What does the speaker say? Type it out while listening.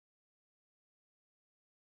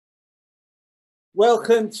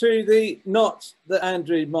welcome to the Not the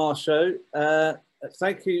Andrew Marr Show.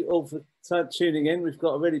 Thank you all for tuning in. We've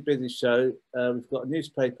got a really busy show. We've got a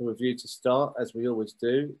newspaper review to start, as we always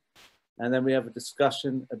do. And then we have a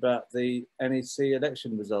discussion about the NEC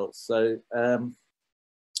election results. So I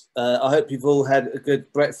hope you've all had a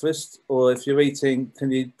good breakfast, or if you're eating,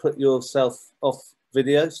 can you put yourself off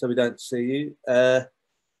video so we don't see you?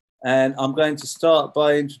 And I'm going to start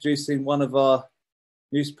by introducing one of our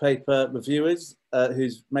newspaper reviewers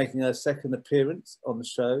who's making her second appearance on the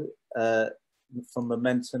show from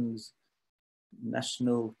Momentum's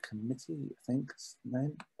National Committee, I think is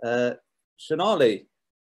the name. Sonali,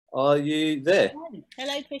 are you there?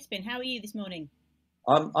 Hello, Crispin. How are you this morning?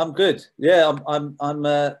 I'm good. Yeah,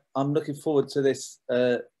 I'm looking forward to this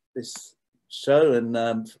this show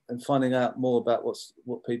and finding out more about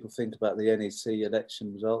what people think about the NEC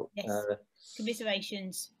election result. Yes.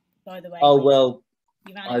 Commiserations, by the way. Oh well,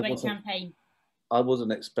 you ran a great campaign. I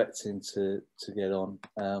wasn't expecting to get on.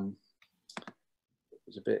 It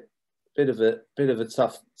was a bit of a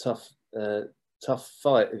tough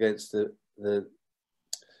fight against the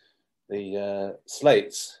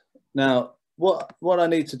slates. Now, what I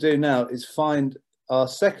need to do now is find our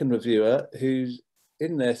second reviewer who's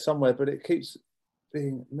in there somewhere, but it keeps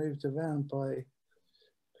being moved around by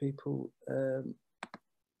people.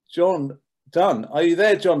 John Dunn, are you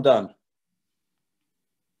there, John Dunn?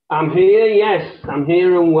 I'm here. Yes, I'm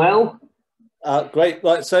here and well. Great.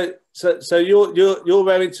 Right. So you're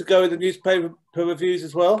ready to go with the newspaper reviews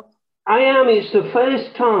as well? I am. It's the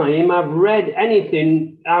first time I've read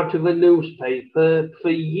anything out of a newspaper for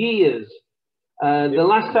years. The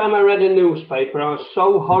last time I read a newspaper, I was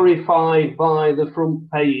so horrified by the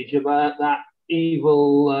front page about that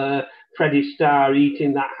evil Freddie Starr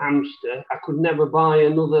eating that hamster. I could never buy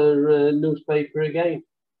another newspaper again.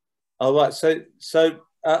 All right. So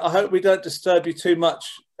I hope we don't disturb you too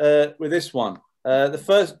much with this one.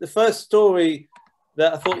 The first story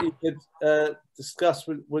that I thought you could discuss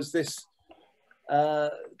was this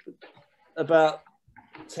about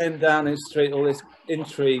 10 Downing Street, all this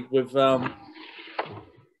intrigue with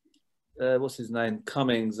what's his name,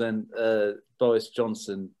 Cummings and Boris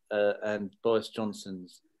Johnson and Boris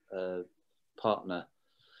Johnson's partner,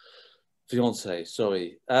 fiance.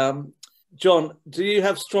 Sorry, John. Do you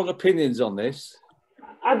have strong opinions on this?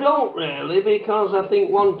 I don't really, because I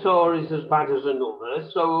think one Tory is as bad as another.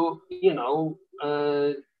 So, you know,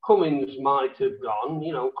 Cummings might have gone,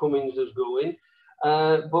 you know, Cummings is going.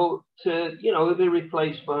 But, you know, he'll be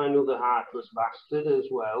replaced by another heartless bastard as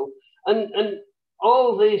well. And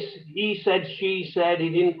all this, he said, she said, he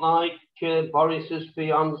didn't like Boris's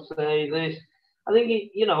fiance, this. I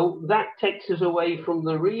think, you know, that takes us away from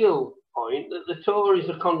the real point, that the Tories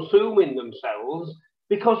are consuming themselves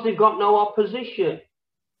because they've got no opposition.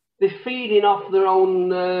 They're feeding off their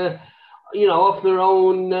own, you know, off their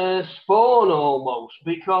own spawn almost,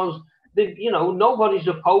 because they, you know, nobody's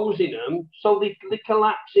opposing them, so they're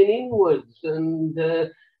collapsing inwards, and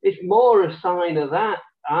it's more a sign of that,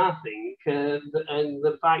 I think, and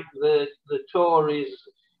the fact that the Tories'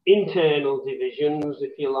 internal divisions,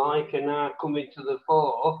 if you like, are now coming to the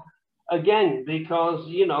fore again, because,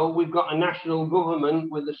 you know, we've got a national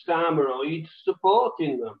government with the Starmeroids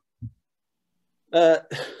supporting them.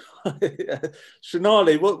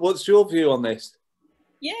 Sonali, what's your view on this?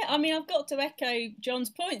 Yeah, I mean, I've got to echo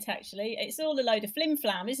John's points, actually. It's all a load of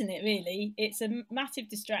flim-flam, isn't it, really? It's a massive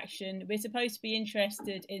distraction. We're supposed to be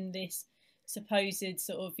interested in this supposed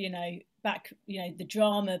sort of, you know, the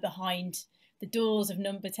drama behind the doors of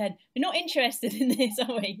number 10. We're not interested in this,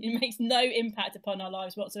 are we? It makes no impact upon our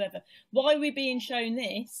lives whatsoever. Why are we being shown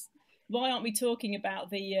this? Why aren't we talking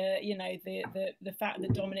about the, you know, the fact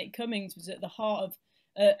that Dominic Cummings was at the heart of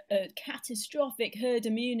a catastrophic herd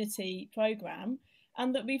immunity programme,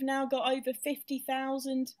 and that we've now got over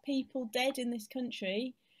 50,000 people dead in this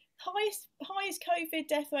country, highest COVID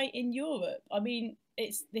death rate in Europe. I mean,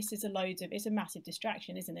 it's a massive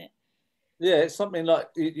distraction, isn't it? Yeah, it's something like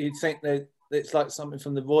you'd think that it's like something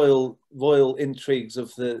from the royal intrigues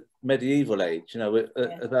of the medieval age, you know,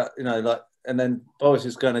 about, you know, like, and then Boris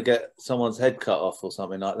is going to get someone's head cut off or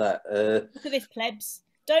something like that. Look at this, plebs.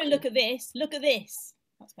 Don't look at this. Look at this.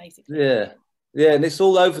 That's basically. Yeah, and it's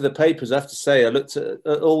all over the papers. I have to say, I looked at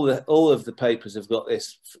all of the papers have got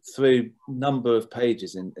this through number of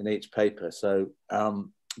pages in each paper. So,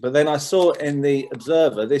 but then I saw in the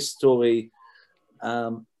Observer this story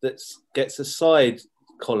that gets a side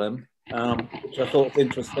column, which I thought was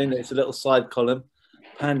interesting. It's a little side column.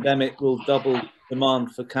 Pandemic will double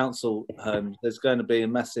demand for council homes. There's going to be a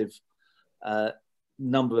massive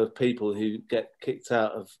number of people who get kicked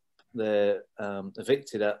out of they're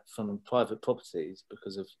evicted from private properties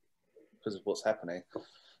because of what's happening.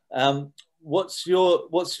 What's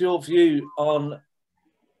your view on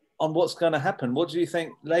what's going to happen? What do you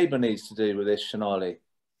think Labour needs to do with this, Sonali?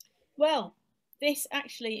 Well, this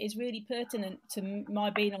actually is really pertinent to my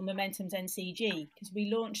being on Momentum's NCG, because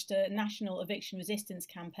we launched a national eviction resistance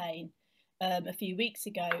campaign a few weeks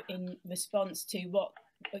ago in response to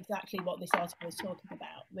exactly what this article is talking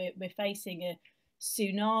about. We're facing a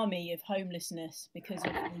tsunami of homelessness because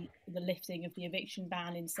of the lifting of the eviction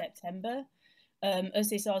ban in September. As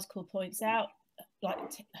this article points out, like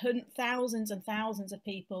thousands and thousands of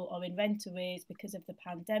people are in rent arrears because of the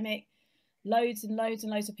pandemic. Loads and loads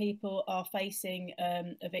and loads of people are facing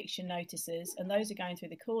eviction notices, and those are going through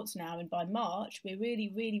the courts now. And by March, we're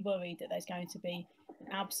really, really worried that there's going to be an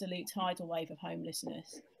absolute tidal wave of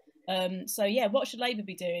homelessness. So yeah, what should Labour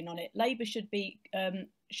be doing on it? Labour should be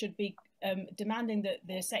demanding that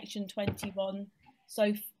the Section 21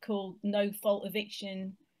 so-called no-fault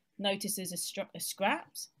eviction notices are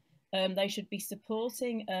scrapped. They should be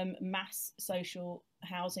supporting mass social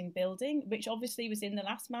housing building, which obviously was in the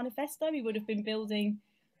last manifesto. We would have been building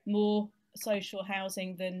more social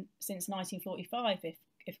housing than since 1945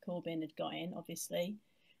 if Corbyn had got in, obviously.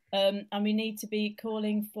 And we need to be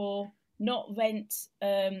calling for not rent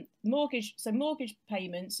mortgage. So mortgage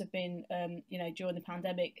payments have been, during the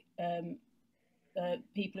pandemic,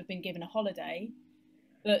 people have been given a holiday.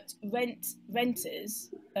 But renters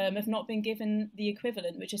have not been given the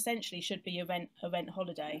equivalent, which essentially should be a rent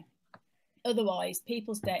holiday. Otherwise,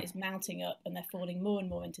 people's debt is mounting up, and they're falling more and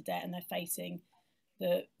more into debt, and they're facing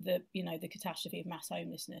the catastrophe of mass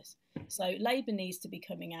homelessness. So Labour needs to be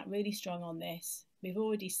coming out really strong on this. We've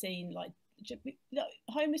already seen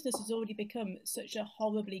homelessness has already become such a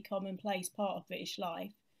horribly commonplace part of British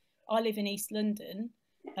life. I live in East London.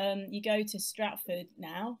 You go to Stratford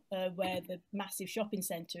now, where the massive shopping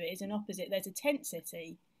centre is, and opposite there's a tent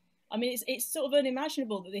city. I mean, it's sort of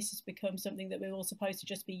unimaginable that this has become something that we're all supposed to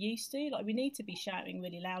just be used to. Like, we need to be shouting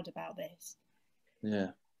really loud about this.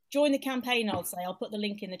 Yeah. Join the campaign, I'll say. I'll put the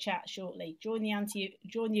link in the chat shortly. Join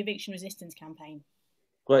the eviction resistance campaign.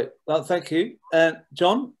 Great. Well, thank you.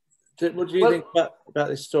 John, what do you think about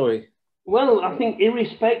this story? Well, I think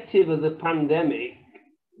irrespective of the pandemic,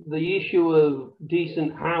 the issue of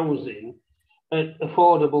decent housing at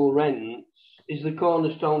affordable rents is the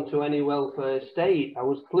cornerstone to any welfare state. I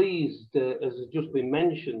was pleased, as has just been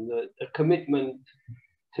mentioned, that a commitment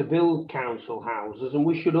to build council houses, and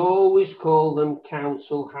we should always call them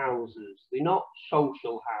council houses. They're not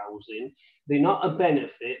social housing. They're not a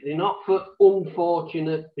benefit. They're not for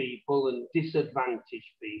unfortunate people and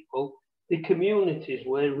disadvantaged people. They're communities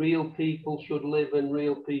where real people should live and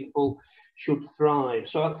real people should thrive.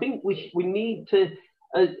 So I think we need to,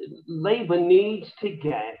 Labour needs to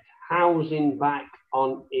get housing back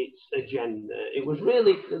on its agenda. It was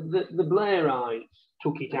really the Blairites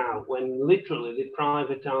took it out when literally they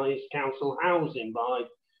privatised council housing by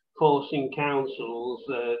forcing councils,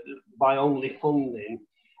 by only funding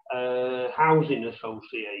housing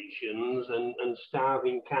associations and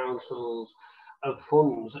starving councils of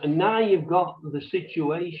funds. And now you've got the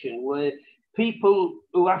situation where people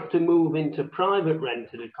who have to move into private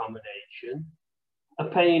rented accommodation are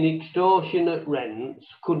paying extortionate rents,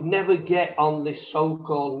 could never get on this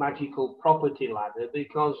so-called magical property ladder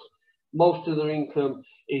because most of their income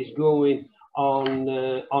is going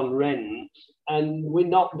on rents, and we've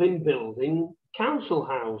not been building council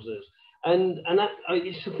houses. And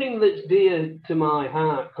it's a thing that's dear to my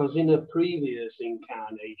heart, because in a previous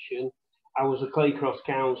incarnation, I was a Claycross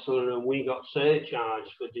councillor and we got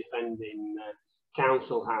surcharged for defending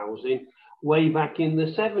council housing way back in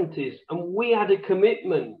the 70s. And we had a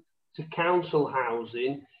commitment to council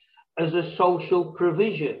housing as a social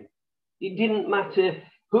provision. It didn't matter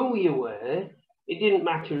who you were. It didn't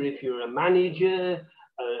matter if you're a manager,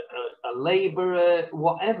 a labourer,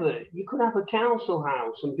 whatever. You could have a council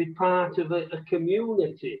house and be part of a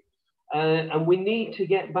community. And we need to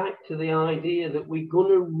get back to the idea that we're going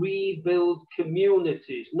to rebuild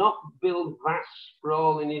communities, not build vast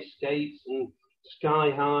sprawling estates and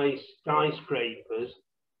sky-high skyscrapers,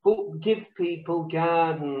 but give people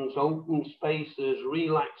gardens, open spaces,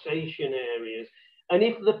 relaxation areas. And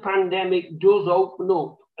if the pandemic does open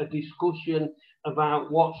up a discussion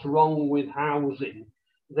about what's wrong with housing,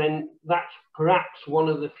 then that's perhaps one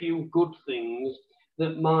of the few good things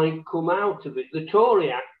that might come out of it. The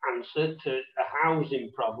Tory answer to a housing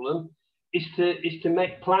problem is to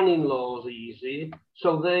make planning laws easy,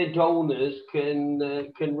 so their donors can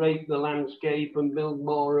rake the landscape and build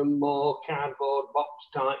more and more cardboard box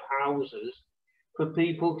type houses for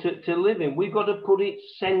people to live in. We've got to put it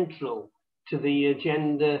central to the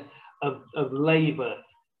agenda of Labour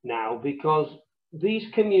now, because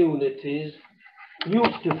these communities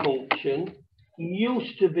used to function,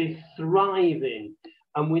 used to be thriving,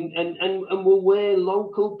 and were where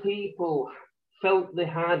local people felt they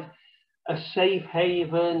had a safe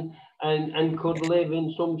haven and could live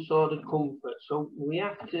in some sort of comfort. So we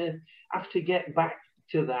have to get back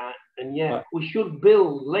to that. And yeah, right. We should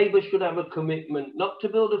build, Labour should have a commitment not to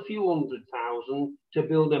build a few 100,000, to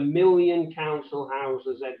build 1 million council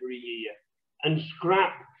houses every year, and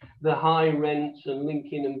scrap the high rents and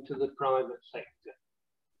linking them to the private sector.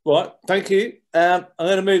 Right, thank you. I'm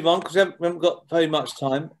going to move on because we haven't got very much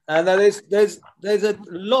time. And there's a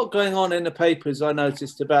lot going on in the papers, I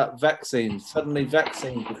noticed, about vaccines. Suddenly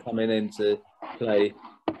vaccines are coming into play.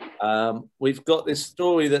 We've got this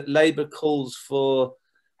story that Labour calls for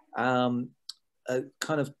a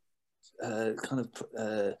kind of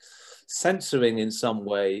censoring in some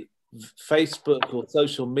way Facebook or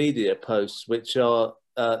social media posts which are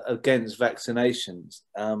against vaccinations,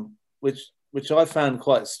 which I found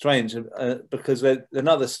quite strange, because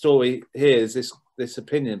another story here is this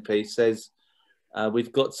opinion piece says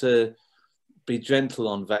we've got to be gentle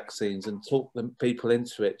on vaccines and talk people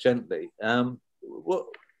into it gently. And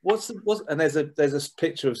there's a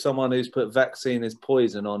picture of someone who's put vaccine is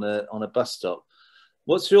poison on a bus stop.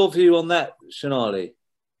 What's your view on that, Sonali?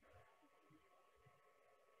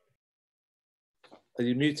 Are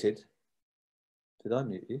you muted? Did I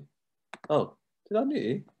mute you? Oh, did I mute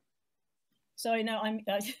you? Sorry, no,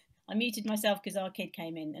 I muted myself because our kid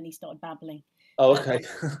came in and he started babbling. Oh, okay.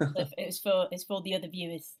 It's for the other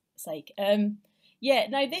viewers' sake. Yeah,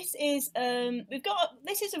 no, this is we've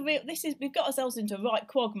got ourselves into a right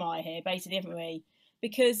quagmire here, basically, haven't we?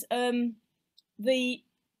 Because so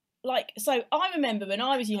I remember when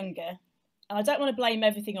I was younger, and I don't want to blame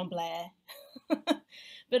everything on Blair,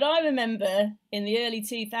 but I remember in the early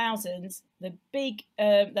 2000s, there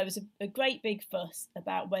was a great big fuss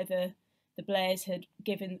about whether the Blairs had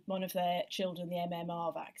given one of their children the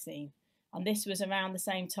MMR vaccine. And this was around the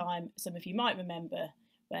same time, some of you might remember,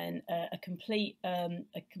 when a complete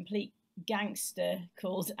gangster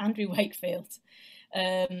called Andrew Wakefield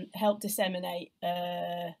helped disseminate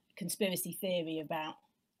a conspiracy theory about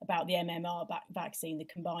the MMR vaccine, the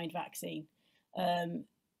combined vaccine.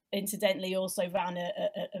 Incidentally, also ran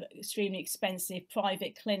an extremely expensive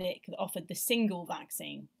private clinic that offered the single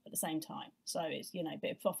vaccine at the same time. So it's, a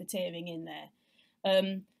bit of profiteering in there.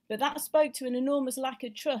 But that spoke to an enormous lack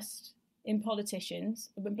of trust in politicians.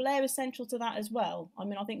 But Blair is central to that as well. I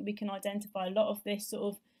mean, I think we can identify a lot of this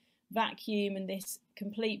sort of vacuum and this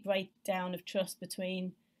complete breakdown of trust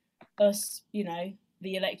between us, the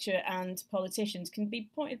electorate and politicians, can be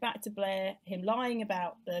pointed back to Blair, him lying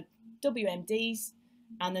about the WMDs.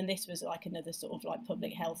 And then this was like another sort of like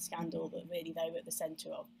public health scandal that really they were at the centre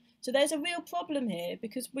of. So there's a real problem here,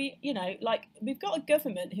 because we've got a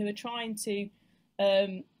government who are trying to,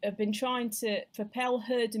 have been trying to propel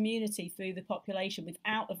herd immunity through the population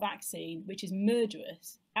without a vaccine, which is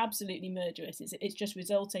murderous, absolutely murderous. It's just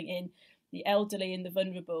resulting in the elderly and the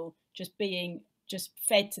vulnerable just being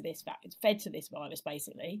fed to this virus,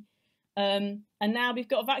 basically. And now we've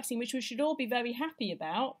got a vaccine which we should all be very happy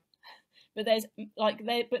about. But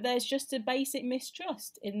there's just a basic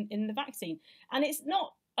mistrust in the vaccine, and it's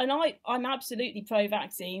not. And I'm absolutely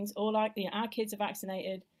pro-vaccines. Our kids are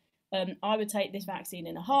vaccinated. I would take this vaccine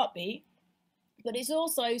in a heartbeat. But it's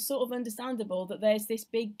also sort of understandable that there's this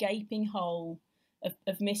big gaping hole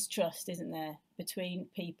of mistrust, isn't there, between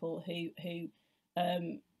people who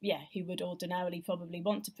would ordinarily probably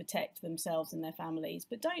want to protect themselves and their families,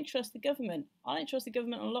 but don't trust the government. I don't trust the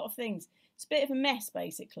government on a lot of things. It's a bit of a mess,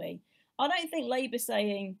 basically. I don't think Labour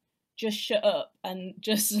saying just shut up and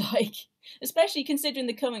just especially considering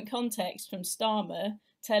the current context from Starmer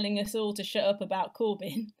telling us all to shut up about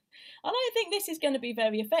Corbyn, I don't think this is going to be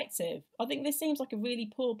very effective. I think this seems like a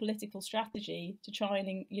really poor political strategy to try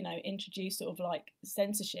and introduce sort of like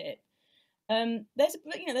censorship. There's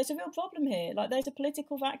a real problem here. There's a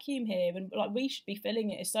political vacuum here, and we should be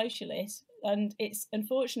filling it as socialists. And it's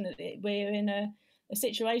unfortunately we're in a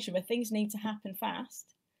situation where things need to happen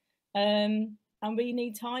fast. And we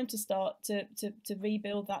need time to start to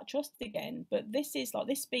rebuild that trust again. But this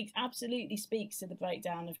absolutely speaks to the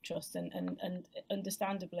breakdown of trust, and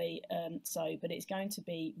understandably so. But it's going to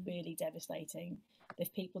be really devastating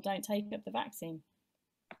if people don't take up the vaccine.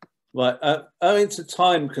 Right. Owing to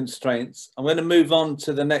time constraints, I'm going to move on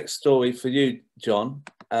to the next story for you, John,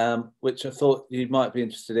 which I thought you might be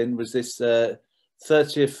interested in. Was this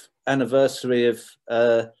 30th anniversary of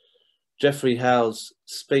Geoffrey Howe's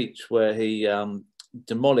speech where he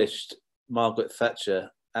demolished Margaret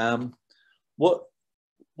Thatcher. What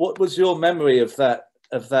was your memory of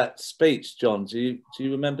that speech, John? Do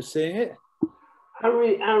you remember seeing it? I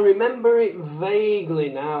remember it vaguely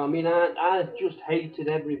now. I mean, I just hated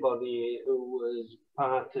everybody who was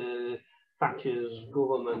part of Thatcher's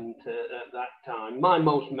government at that time. My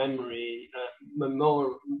most memorable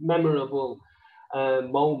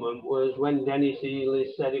moment was when Dennis Ely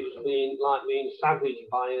said it was being savaged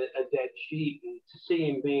by a dead sheep, and to see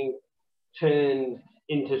him being turned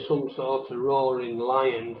into some sort of roaring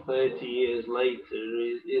lion 30 years later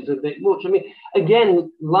is a bit much. I mean,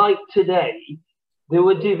 again, like today, there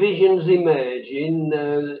were divisions emerging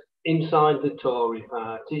inside the Tory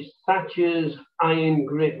parties. Thatcher's iron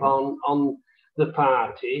grip on the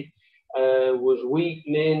party was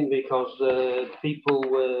weakening because people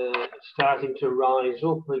were starting to rise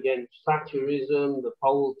up against Thatcherism, the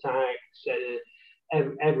poll tax,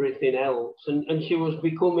 everything else. And she was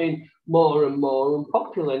becoming more and more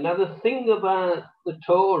unpopular. Now, the thing about the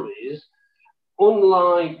Tories,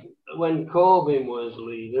 unlike when Corbyn was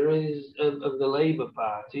leader of the Labour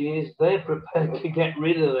Party, is they're prepared to get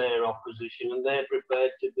rid of their opposition, and they're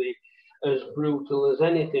prepared to be as brutal as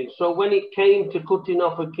anything. So when it came to cutting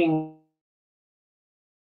off a king,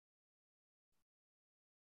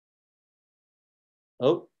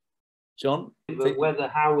 oh, John, whether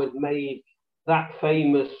Howard made that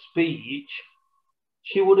famous speech,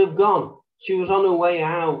 she would have gone. She was on her way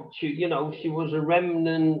out. She was a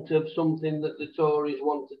remnant of something that the Tories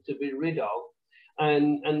wanted to be rid of.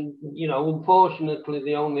 And unfortunately,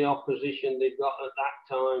 the only opposition they got at that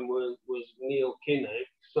time was Neil Kinnock.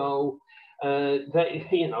 So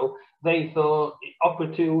they thought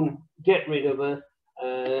opportune, get rid of her.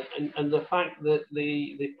 And the fact that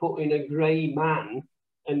they put in a grey man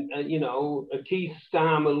and a Keith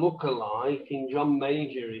Starmer lookalike in John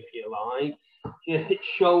Major, if you like, it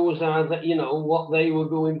shows that what they were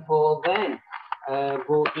going for then.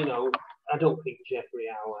 But I don't think Geoffrey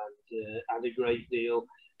Howe had a great deal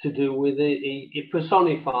to do with it. He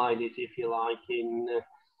personified it, if you like, in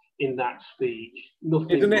that speech.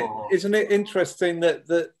 Nothing more. Isn't it interesting that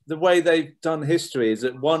the way they've done history is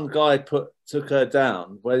that one guy took her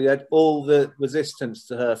down, where you had all the resistance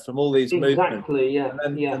to her from all these movements. Exactly, yeah.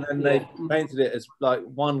 And then they painted it as like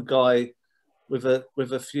one guy with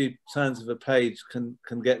a few turns of a page can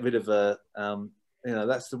get rid of her.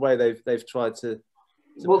 That's the way they've tried to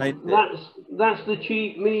paint it. That's the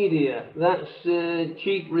cheap media. That's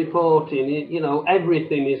cheap reporting.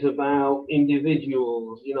 Everything is about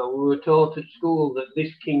individuals. We were taught at school that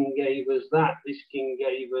this king gave us that, this king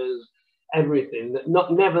gave us everything.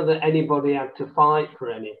 Never that anybody had to fight for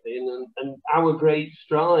anything. And our great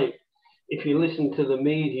strike, if you listen to the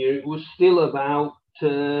media, it was still about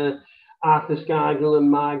Arthur Skyville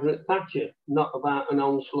and Margaret Thatcher, not about an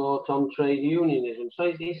onslaught on trade unionism.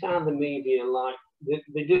 So it's how the media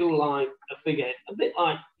they do like a figure, a bit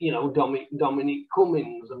like Dominic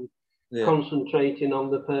Cummings, and concentrating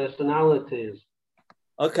on the personalities.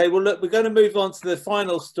 Okay, well look, we're going to move on to the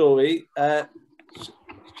final story.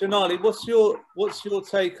 Sonali, what's your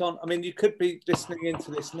take on? I mean, you could be listening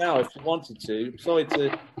into this now if you wanted to. Sorry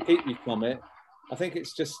to keep you from it. I think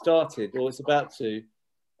it's just started, or it's about to.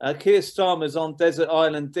 Keir Starmer's on Desert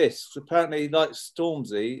Island Discs. Apparently he likes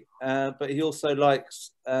Stormzy, but he also likes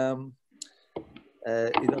a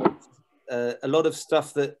lot of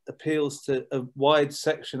stuff that appeals to a wide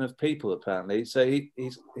section of people, apparently. So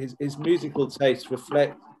his musical tastes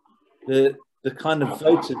reflect the kind of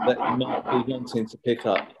voters that he might be wanting to pick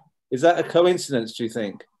up. Is that a coincidence, do you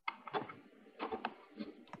think?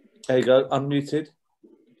 There you go, unmuted.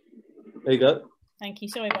 There you go. Thank you,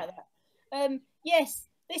 sorry about that. Yes.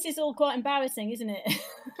 This is all quite embarrassing, isn't it?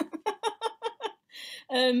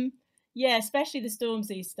 Yeah, especially the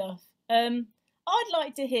Stormzy stuff. I'd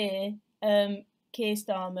like to hear Keir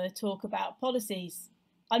Starmer talk about policies.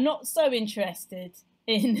 I'm not so interested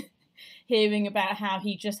in hearing about how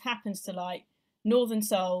he just happens to like Northern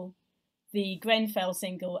Soul, the Grenfell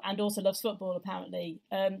single, and also loves football, apparently.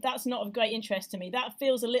 That's not of great interest to me. That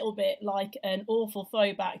feels a little bit like an awful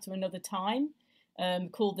throwback to another time.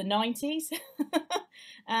 Called the 90s.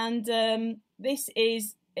 And it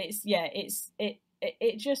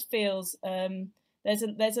just feels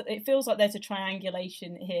it feels like there's a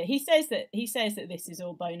triangulation here. He says that this is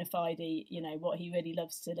all bona fide, what he really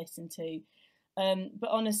loves to listen to.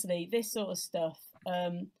 But honestly, this sort of stuff,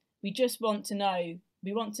 we just want to know.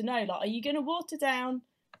 We want to know, like, are you going to water down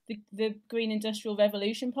the Green Industrial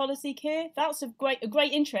Revolution policy, Keir? That's of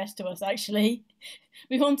great interest to us, actually.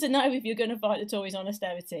 We want to know if you're going to fight the Tories on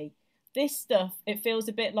austerity. this stuff, it feels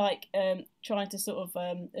a bit like trying to sort of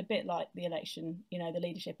a bit like the election, you know, the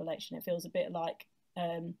leadership election. It feels a bit like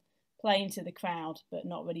playing to the crowd, but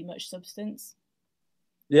not really much substance.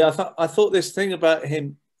 Yeah, I thought this thing about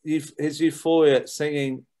him, his euphoria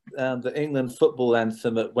singing the England football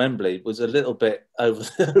anthem at Wembley was a little bit over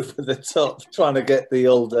the top, trying to get the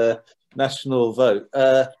old national vote,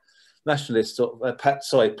 nationalist or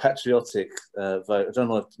patriotic vote. I don't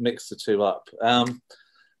want to mix the two up.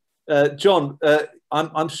 John,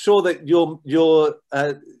 I'm sure that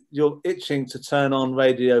you're itching to turn on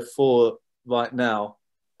Radio 4 right now.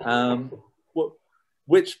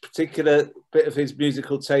 Which particular bit of his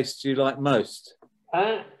musical taste do you like most?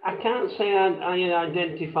 I can't say I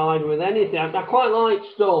identified with anything. I quite like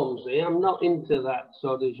Stormzy. I'm not into that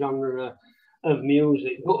sort of genre of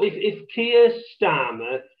music. But if Keir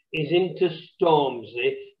Starmer is into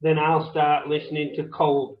Stormzy, then I'll start listening to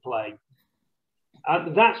Coldplay.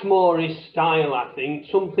 That's more his style, I think.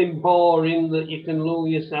 Something boring that you can lull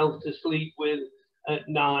yourself to sleep with at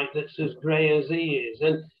night that's as grey as he is.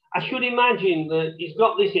 And I should imagine that he's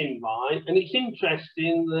got this invite, and it's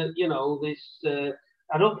interesting that, you know, this,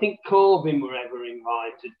 I don't think Corbyn were ever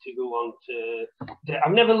invited to go on to,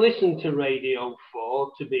 I've never listened to Radio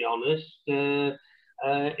 4, to be honest,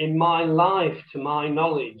 in my life, to my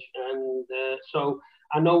knowledge. And so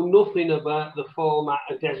I know nothing about the format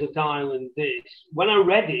of Desert Island Disc. When I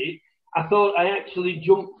read it, I thought I actually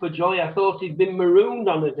jumped for joy. I thought he'd been marooned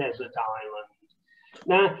on a desert island.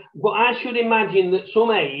 Now, but I should imagine that some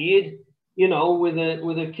aide, you know, with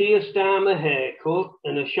a Keir Starmer haircut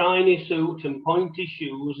and a shiny suit and pointy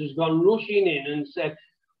shoes, has gone rushing in and said,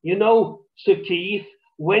 you know, Sir Keith,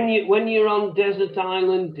 when you're on Desert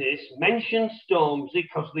Island Disc, mention Stormzy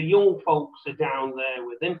because the young folks are down there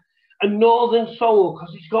with him, and Northern Soul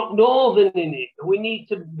because it's got Northern in it. We need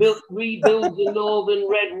to rebuild the Northern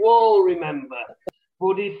Red Wall, remember.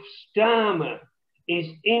 But if Starmer is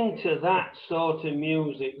into that sort of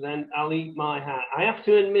music, then I'll eat my hat. I have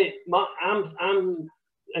to admit, I'm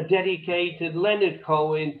a dedicated Leonard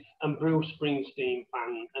Cohen and Bruce Springsteen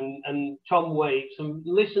fan, and Tom Waits, and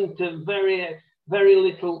listen to very, very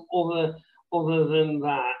little other than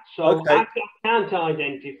that. So okay. I can't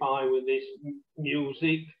identify with this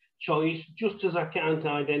music choice, just as I can't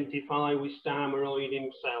identify with Starmeroid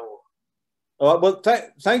himself. All right, well,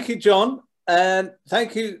 thank you, John, and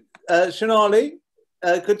thank you, Sonali.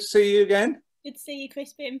 Good to see you again. Good to see you,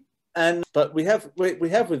 Crispin. But we have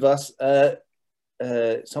with us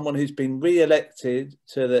someone who's been re-elected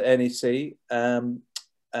to the NEC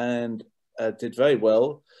and did very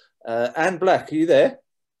well. Anne Black, are you there?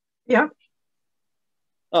 Yeah.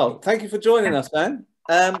 Oh, thank you for joining us, Anne.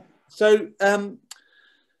 So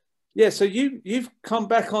you've come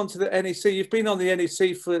back onto the NEC. You've been on the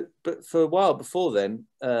NEC for a while before then,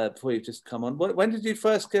 before you've just come on. When did you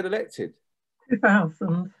first get elected?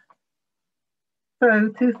 2000. So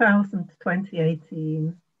 2000 to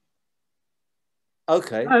 2018.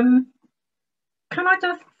 Okay. Can I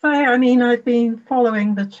just say, I mean, I've been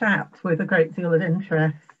following the chat with a great deal of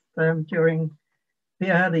interest during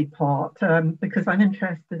the early part because I'm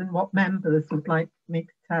interested in what members would like me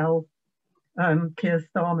to tell Keir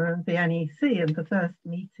Starmer and the NEC, and the first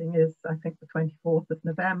meeting is, I think, the 24th of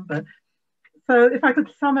November. So if I could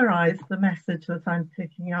summarise the message that I'm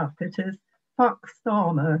picking up, it is, fuck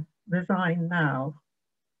Starmer, resign now.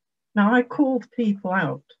 Now, I called people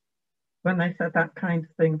out when they said that kind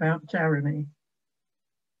of thing about Jeremy.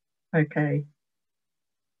 Okay.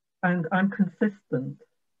 And I'm consistent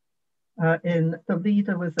in the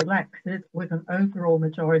leader was elected with an overall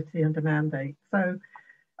majority and a mandate. So,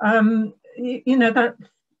 you know,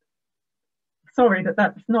 sorry that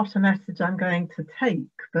that's not a message I'm going to take,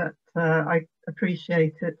 but I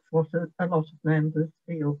appreciate it's what a lot of members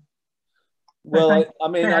feel. Well,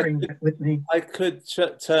 I could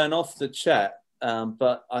turn off the chat,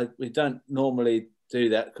 but we don't normally do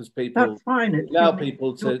that because people That's fine. allow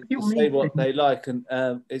people to say what they like, and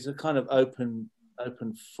it's a kind of open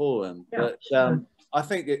forum. Yeah, but sure. I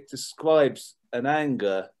think it describes an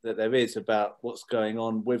anger that there is about what's going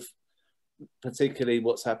on with, particularly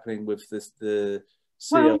what's happening with the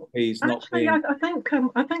CLPs not being. I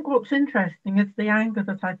think what's interesting is the anger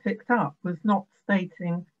that I picked up was not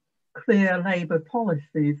stating clear Labour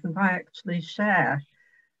policies, and I actually share.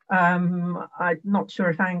 I'm not sure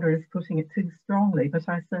if anger is putting it too strongly, but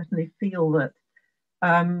I certainly feel that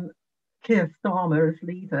Keir Starmer as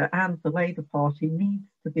leader and the Labour Party needs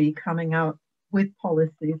to be coming out with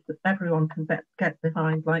policies that everyone can get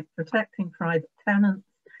behind, like protecting private tenants,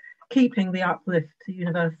 keeping the uplift to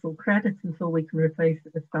universal credit until we can replace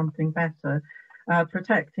it with something better,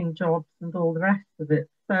 protecting jobs and all the rest of it.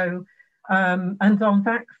 So And on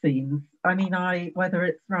vaccines, I mean, whether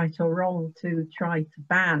it's right or wrong to try to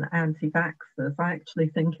ban anti-vaxxers, I actually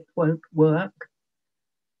think it won't work.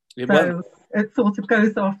 So it sort of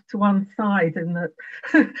goes off to one side in that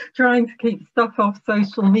trying to keep stuff off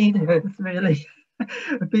social media is really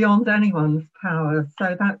beyond anyone's power.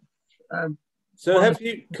 So that's... so have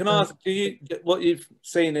you, can I ask, do you, what you've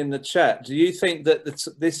seen in the chat, do you think that this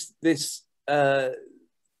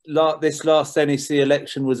last NEC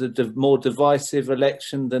election was a more divisive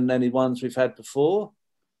election than any ones we've had before?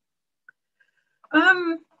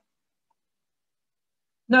 No.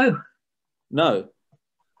 No.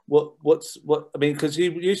 What I mean, because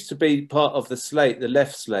you used to be part of the slate, the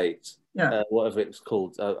left slate, yeah, whatever it was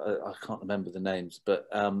called. I can't remember the names, but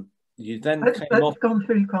you then came off. Gone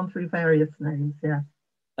through various names, yeah.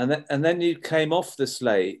 And then you came off the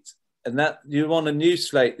slate, and that you're on a new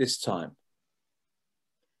slate this time.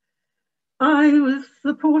 I was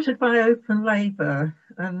supported by Open Labour,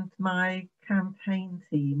 and my campaign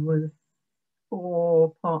team was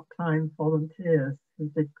 4 part-time volunteers who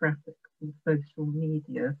did graphics and social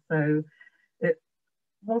media. So it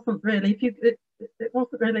wasn't really, it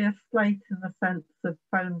wasn't really a slate in the sense of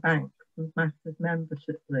phone banks and massive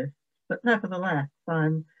membership lists, but nevertheless,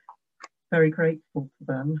 I'm very grateful to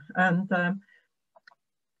them. And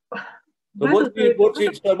but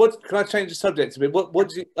can I change the subject a bit? What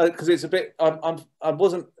do you, because it's a bit, I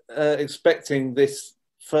wasn't expecting this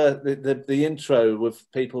for the intro with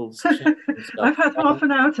people. I've had half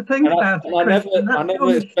an hour to think about it. I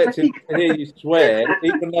never expected to hear you swear,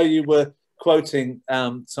 even though you were quoting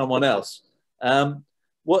someone else.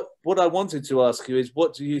 What I wanted to ask you is,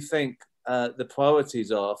 what do you think the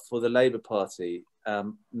priorities are for the Labour Party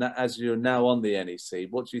as you're now on the NEC?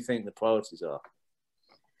 What do you think the priorities are?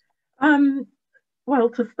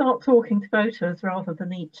 Well, to start talking to voters rather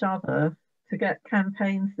than each other, to get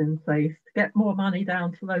campaigns in place, to get more money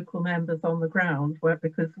down to local members on the ground,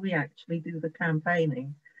 because we actually do the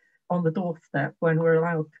campaigning on the doorstep when we're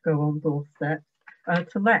allowed to go on doorsteps,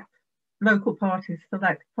 to let local parties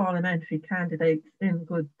select parliamentary candidates in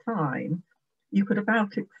good time. You could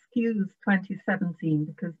about excuse 2017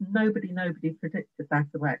 because nobody predicted that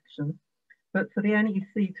election, but for the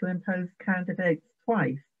NEC to impose candidates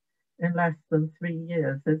twice in less than 3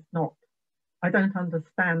 years is not, I don't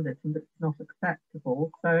understand it, and it's not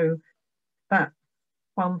acceptable. So that's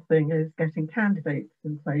one thing, is getting candidates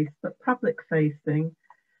in place, but public facing,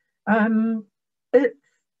 it's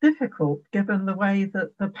difficult given the way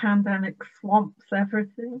that the pandemic swamps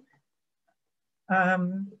everything,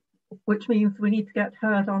 which means we need to get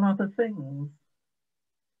heard on other things.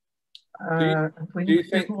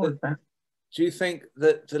 Do you think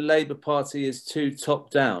that the Labour Party is too top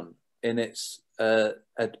down in its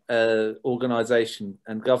organisation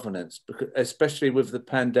and governance, because, especially with the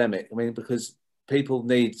pandemic? I mean, because people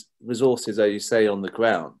need resources, as you say, on the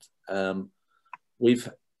ground.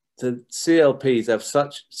 The CLPs have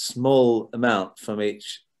such small amount from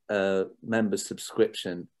each member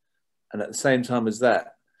subscription, and at the same time as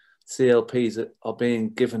that, CLPs are being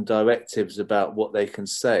given directives about what they can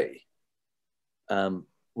say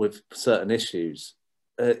with certain issues.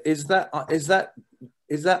 Is that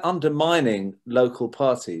undermining local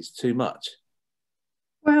parties too much?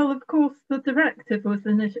 Well, of course, the directive was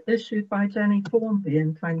issued by Jenny Formby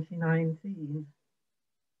in 2019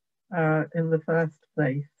 in the first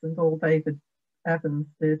place, and all David Evans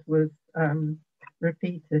did was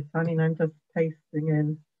repeat it. I mean, I'm just pasting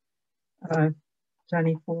in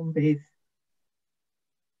Jenny Formby's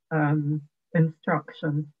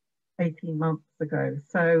instruction 18 months ago.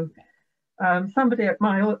 So somebody at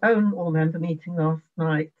my own all-member meeting last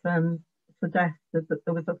night suggested that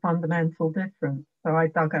there was a fundamental difference. So I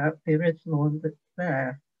dug out the original and it's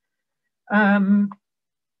there. I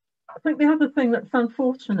think the other thing that's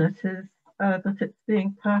unfortunate is that it's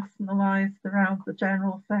being personalised around the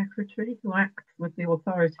General Secretary, who acts with the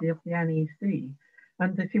authority of the NEC.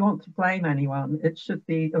 And if you want to blame anyone, it should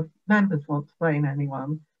be, if members want to blame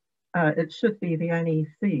anyone, it should be the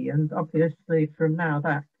NEC. And obviously from now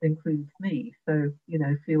that includes me. So, you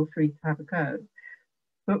know, feel free to have a go.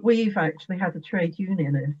 But we've actually had a trade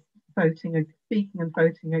unionist speaking and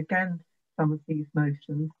voting against some of these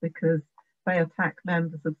motions because they attack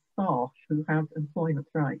members of staff who have employment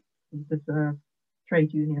rights and deserve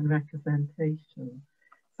trade union representation.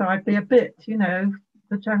 So I'd be a bit, you know,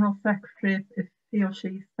 the General Secretary, if he or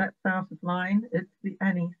she steps out of line, it's the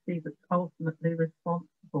NEC that's ultimately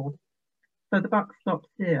responsible. So the buck stops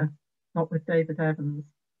here, not with David Evans.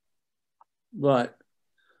 Right.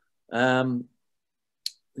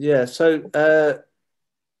 Yeah. So,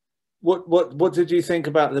 what did you think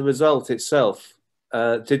about the result itself?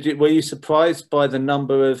 Were you surprised by the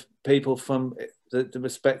number of people from the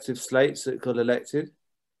respective slates that got elected?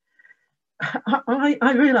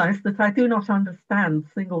 I realise that I do not understand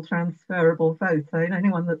single transferable votes. I mean,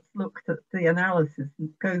 anyone that's looked at the analysis and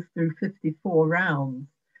goes through 54 rounds,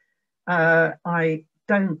 I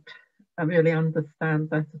don't really understand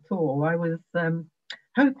that at all. I was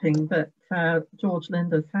hoping that George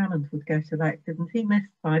Linders Hammond would get elected, and he missed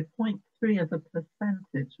by 0.3 of a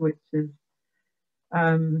percentage, which is,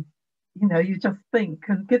 you know, you just think,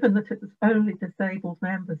 and given that it was only disabled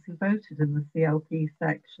members who voted in the CLP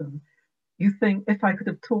section, you think if I could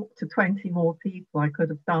have talked to 20 more people, I could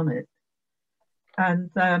have done it. And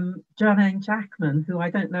Jermaine Jackman, who I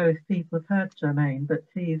don't know if people have heard Jermaine, but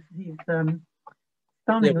he's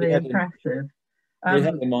stunningly impressive. We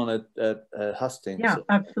had him on a hustings. Yeah,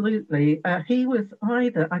 absolutely. He was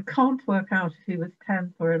either, I can't work out if he was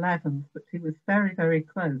 10th or 11th, but he was very, very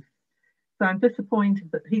close. So I'm disappointed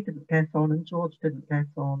that he didn't get on and George didn't get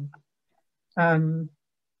on.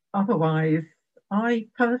 Otherwise, I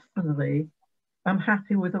personally am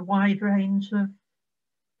happy with a wide range of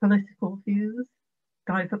political views,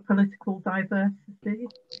 political diversity,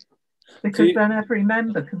 because then every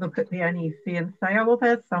member can look at the NEC and say, oh, well,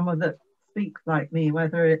 there's someone that speaks like me,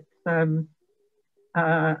 whether it's Anne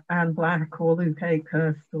Black or Luke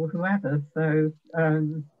Akehurst or whoever, so,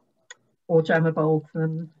 or Gemma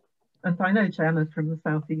Bolton. And I know Gemma from the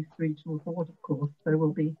South East Regional Board, of course, so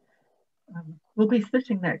we'll be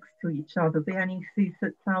sitting next to each other. The NEC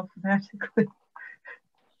sits alphabetically.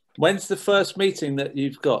 When's the first meeting that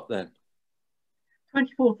you've got then?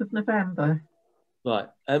 24th of November. Right.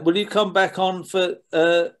 Will you come back on for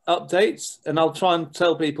updates? And I'll try and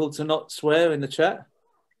tell people to not swear in the chat.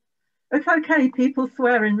 It's okay. People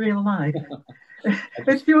swear in real life.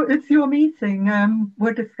 It's your meeting.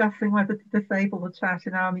 We're discussing whether to disable the chat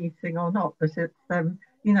in our meeting or not. But it's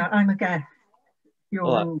you know, I'm a guest.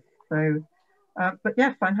 Your rules. So, but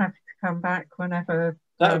yes, I'm happy to come back whenever.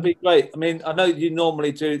 That would be great. I mean, I know you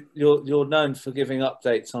normally do. You're known for giving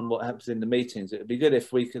updates on what happens in the meetings. It would be good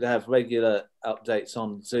if we could have regular updates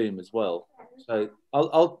on Zoom as well. So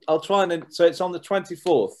I'll try and. So it's on the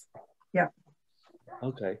 24th. Yeah.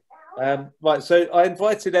 Okay. Right. So I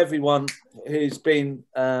invited everyone who's been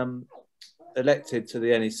elected to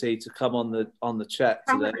the NEC to come on the chat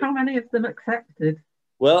today. How many of them accepted?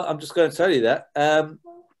 Well, I'm just going to tell you that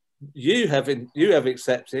you have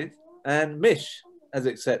accepted, and Mish has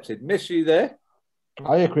accepted. Mish, are you there?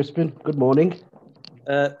 Hiya, Crispin. Good morning.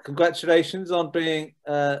 Congratulations on being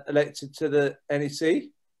elected to the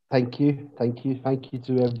NEC. Thank you. Thank you. Thank you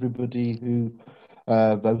to everybody who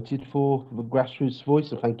voted for the grassroots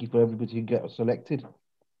voice, and thank you for everybody who got us elected.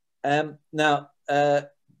 Now,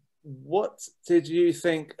 what did you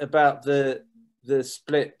think about the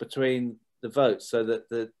split between the votes, so that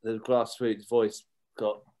the grassroots voice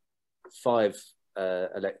got 5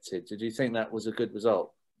 elected? Did you think that was a good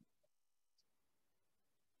result?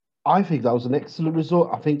 I think that was an excellent result.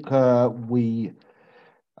 I think it's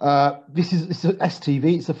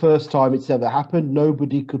STV. It's the first time it's ever happened.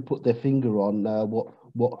 Nobody could put their finger on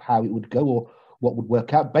how it would go or what would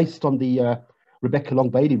work out based on the Rebecca Long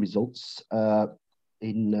Bailey results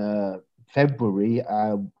in February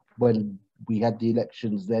when we had the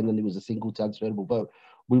elections then, and it was a single transferable vote.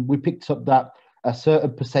 We picked up that a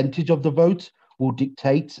certain percentage of the vote will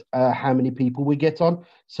dictate how many people we get on.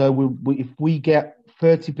 So if we get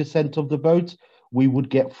 30% of the vote, we would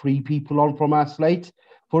get 3 people on from our slate.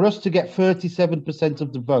 For us to get 37%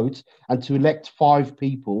 of the vote and to elect 5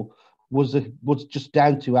 people was just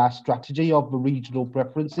down to our strategy of the regional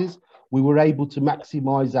preferences. We were able to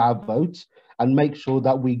maximise our vote and make sure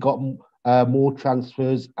that we got more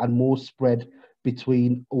transfers and more spread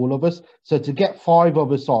between all of us. So to get 5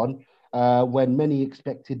 of us on, when many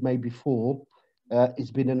expected maybe 4,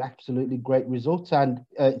 it's been an absolutely great result, and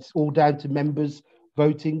it's all down to members'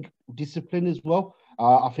 voting discipline as well.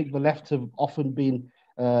 I think the left have often been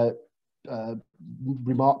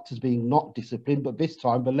remarked as being not disciplined, but this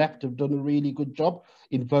time the left have done a really good job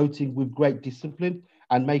in voting with great discipline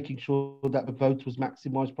and making sure that the vote was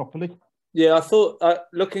maximised properly. Yeah, I thought,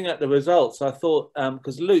 looking at the results, I thought,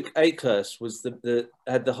 because Luke Akehurst was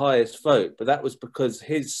had the highest vote, but that was because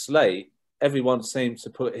his slate, everyone seemed to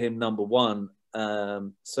put him number 1.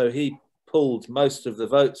 So he pulled most of the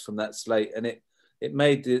votes from that slate, and it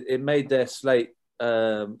made their slate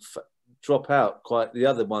drop out. Quite, the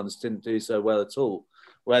other ones didn't do so well at all.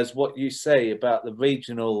 Whereas what you say about the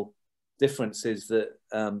regional differences that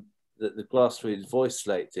the grassroots voice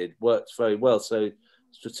slate did worked very well. So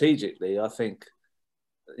strategically, I think,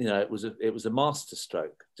 you know, it was a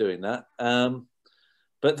masterstroke doing that.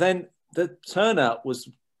 But then the turnout was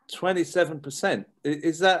 27%.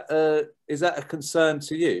 Is that a concern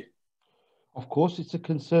to you? Of course, it's a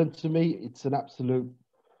concern to me. It's an absolute.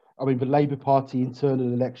 I mean, the Labour Party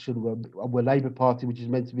internal election, we're Labour Party, which is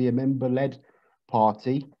meant to be a member-led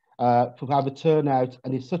party, to have a turnout,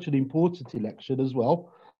 and it's such an important election as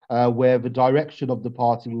well, where the direction of the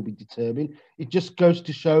party will be determined. It just goes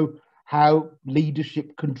to show how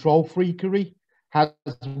leadership control freakery has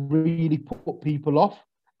really put people off,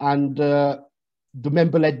 and the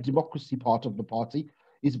member-led democracy part of the party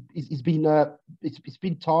is been it's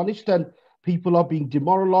been tarnished, and people are being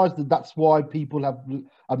demoralised, and that's why people have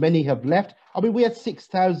many have left. I mean, we had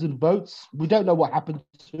 6,000 votes. We don't know what happened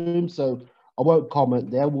to them, so I won't comment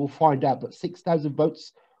there. We'll find out. But 6,000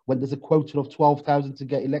 votes when there's a quota of 12,000 to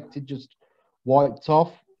get elected, just wiped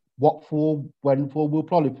off. What for? When for? We'll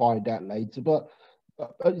probably find out later. But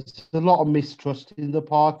it's a lot of mistrust in the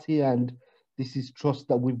party, and this is trust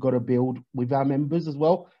that we've got to build with our members as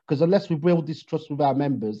well. Because unless we build this trust with our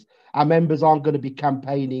members aren't going to be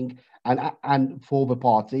campaigning and for the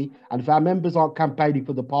party. And if our members aren't campaigning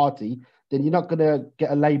for the party, then you're not going to get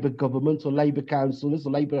a Labour government or Labour councillors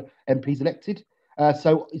or Labour MPs elected.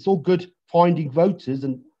 So it's all good finding voters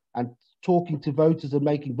and talking to voters and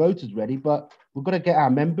making voters ready, but we've got to get our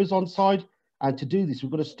members on side. And to do this,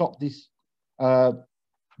 we've got to stop this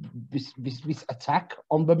this attack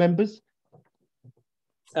on the members.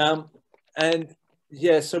 And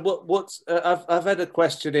yeah, so what's I've had a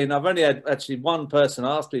question in. I've only had actually one person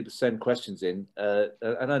ask me to send questions in,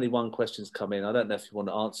 and only one question's come in. I don't know if you want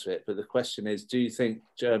to answer it, but the question is: do you think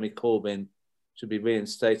Jeremy Corbyn should be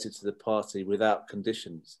reinstated to the party without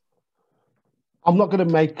conditions? I'm not going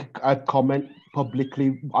to make a comment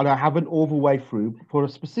publicly, and I haven't all the way through for a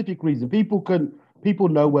specific reason. People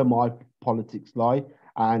know where my politics lie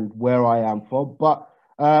and where I am from, but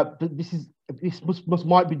this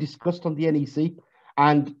might be discussed on the NEC.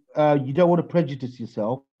 And you don't want to prejudice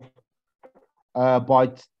yourself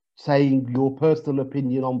by saying your personal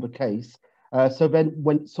opinion on the case. So then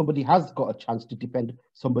when somebody has got a chance to defend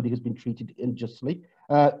somebody who's been treated unjustly,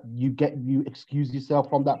 you excuse yourself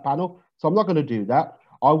from that panel. So I'm not going to do that.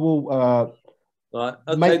 I will right.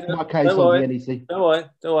 Okay, make my case on the NEC. Don't worry.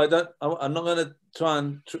 I'm not going to try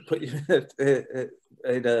and put you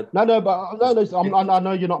in a... No, I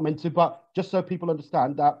know you're not meant to, but just so people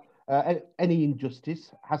understand that any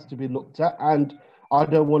injustice has to be looked at, and I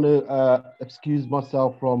don't want to excuse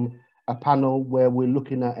myself from a panel where we're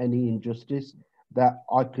looking at any injustice that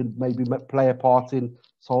I could maybe play a part in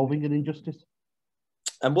solving an injustice.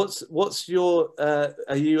 And what's your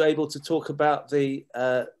are you able to talk about the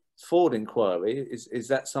Ford inquiry? Is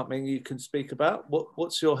that something you can speak about?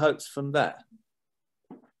 What's your hopes from that?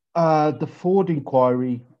 The Ford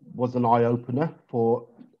inquiry was an eye-opener for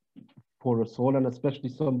us all, and especially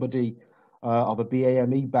somebody of a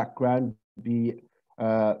BAME background, the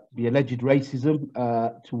alleged racism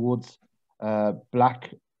towards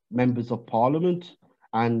black members of parliament,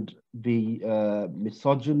 and the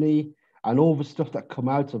misogyny and all the stuff that come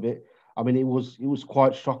out of it. I mean, it was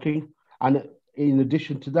quite shocking. And in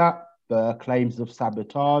addition to that, claims of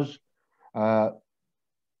sabotage. I'm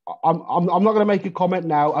not going to make a comment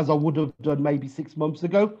now, as I would have done maybe 6 months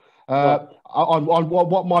ago, on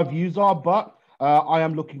what my views are, but I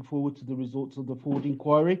am looking forward to the results of the Ford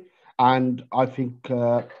inquiry, and I think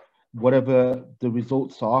whatever the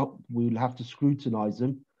results are, we'll have to scrutinise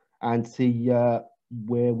them and see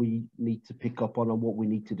where we need to pick up on and what we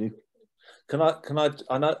need to do.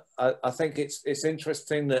 I think it's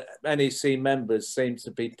interesting that NEC members seem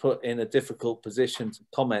to be put in a difficult position to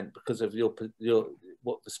comment because of your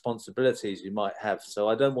what responsibilities you might have. So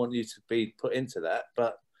I don't want you to be put into that.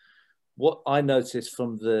 But what I noticed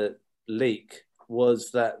from the leak was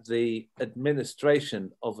that the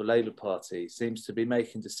administration of the Labour Party seems to be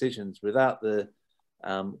making decisions without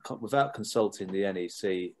consulting the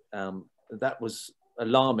NEC. That was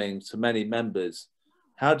alarming to many members.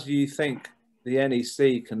 How do you think the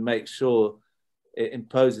NEC can make sure it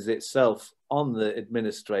imposes itself on the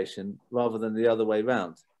administration rather than the other way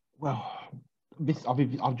round? Well,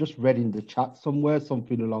 I've just read in the chat somewhere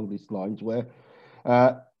something along these lines where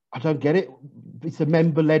I don't get it. It's a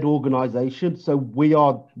member-led organisation, so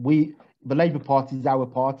the Labour Party is our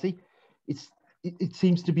party. It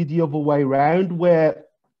seems to be the other way round, where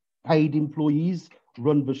paid employees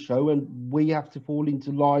run the show, and we have to fall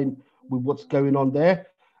into line with what's going on there.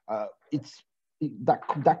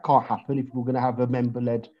 That can't happen if we're going to have a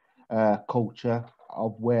member-led culture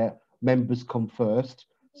of where members come first.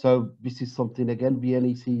 So this is something, again, the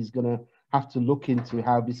NEC is going to have to look into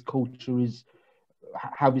how this culture is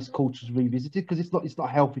revisited, because it's not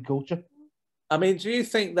a healthy culture. I mean, do you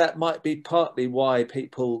think that might be partly why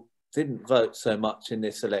people didn't vote so much in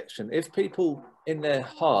this election? If people in their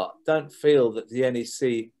heart don't feel that the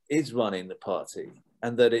NEC is running the party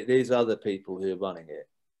and that it is other people who are running it,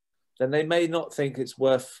 then they may not think it's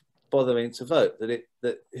worth bothering to vote,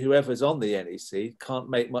 that whoever's on the NEC can't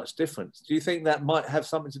make much difference. Do you think that might have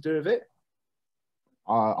something to do with it?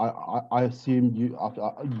 I assume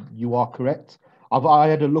you are correct. I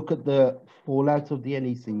had a look at the fallout of the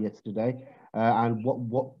NEC yesterday and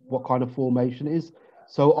what kind of formation it is.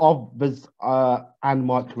 So there's Anne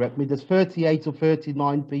might correct me, there's 38 or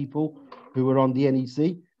 39 people who are on the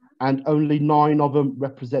NEC and only 9 of them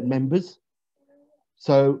represent members.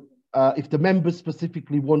 So if the members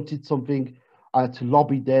specifically wanted something to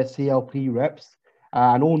lobby their CLP reps,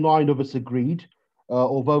 and all 9 of us agreed,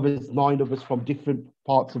 although there's 9 of us from different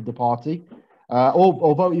parts of the party,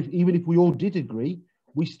 although even if we all did agree,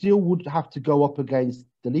 we still would have to go up against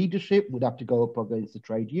the leadership, would have to go up against the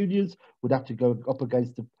trade unions, would have to go up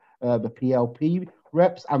against the PLP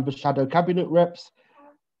reps and the shadow cabinet reps.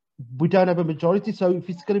 We don't have a majority, so if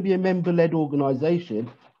it's going to be a member-led organisation,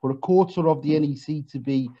 for a quarter of the NEC to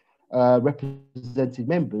be represented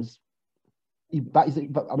members, that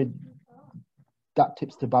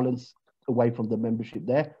tips the balance away from the membership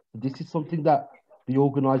there. This is something that the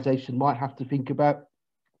organisation might have to think about.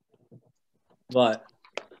 Right.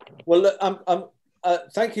 Well, look,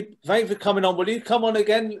 thank you for coming on. Will you come on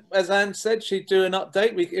again? As Anne said, she'd do an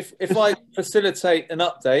update. If I facilitate an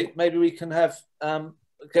update, maybe we can have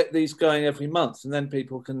get these going every month, and then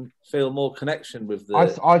people can feel more connection with the.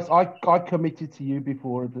 I committed to you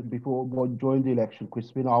before joining the election,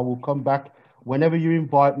 Crispin. I will come back whenever you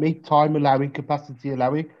invite me, time allowing, capacity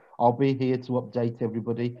allowing. I'll be here to update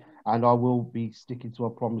everybody, and I will be sticking to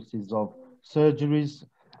our promises of surgeries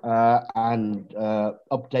and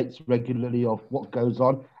updates regularly of what goes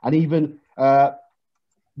on, and even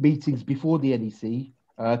meetings before the NEC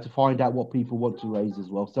to find out what people want to raise as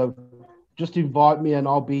well. So just invite me and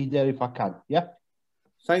I'll be there if I can. Yeah.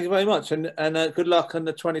 Thank you very much, and good luck on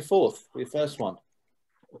the 24th, your first one.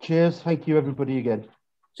 Cheers. Thank you, everybody, again.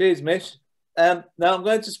 Cheers, Mish. Now I'm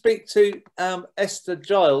going to speak to Esther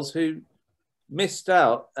Giles, who missed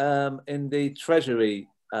out in the Treasury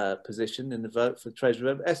position in the vote for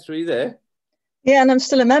Treasurer. Esther, are you there? Yeah, and I'm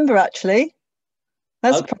still a member, actually.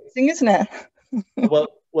 That's surprising, isn't it?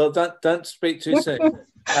 well, don't speak too soon.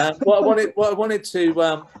 What I wanted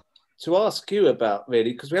to ask you about,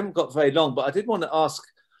 really, because we haven't got very long, but I did want to ask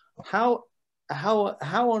how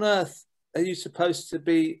on earth are you supposed to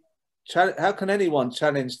be? How can anyone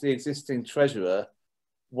challenge the existing treasurer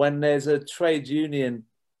when there's a trade union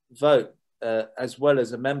vote as well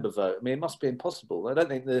as a member vote? I mean, it must be impossible. I don't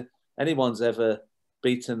think that anyone's ever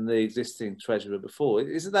beaten the existing treasurer before.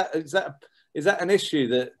 Is that an issue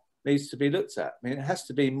that needs to be looked at? I mean, it has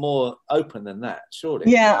to be more open than that,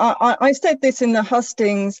 surely. Yeah, I said this in the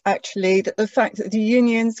hustings, actually, that the fact that the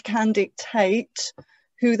unions can dictate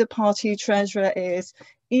who the party treasurer is,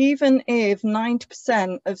 even if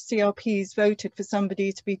 90% of CLPs voted for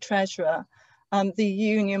somebody to be treasurer, the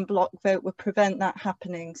union block vote would prevent that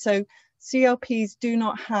happening. So CLPs do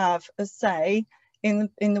not have a say in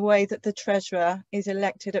the way that the treasurer is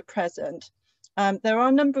elected at present. There are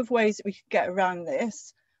a number of ways that we could get around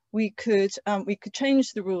this. We could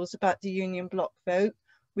change the rules about the union block vote.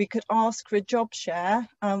 We could ask for a job share.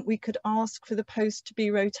 We could ask for the post to be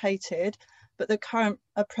rotated, but the current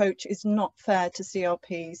approach is not fair to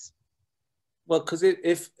CLPs. Well, because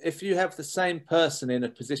if you have the same person in a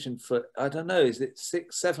position for, I don't know, is it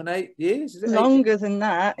 6, 7, 8 years? Is it longer than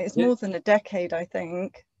that? It's more than a decade, I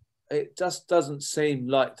think. It just doesn't seem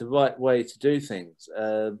like the right way to do things.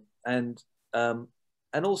 And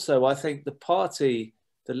also, I think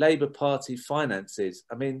the Labour Party finances,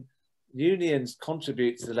 I mean, unions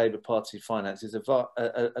contribute to the Labour Party finances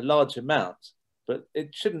a large amount, but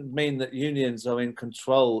it shouldn't mean that unions are in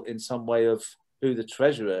control in some way of who the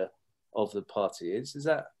treasurer of the party is. Is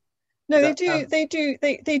that? No,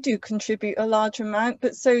 they do contribute a large amount,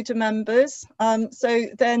 but so do members. So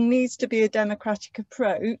there needs to be a democratic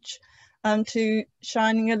approach to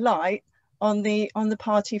shining a light on the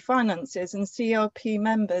party finances, and CLP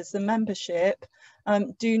members, the membership,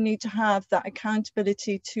 do need to have that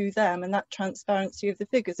accountability to them and that transparency of the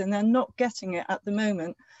figures, and they're not getting it at the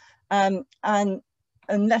moment. And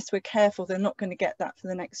unless we're careful, they're not going to get that for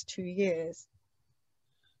the next 2 years,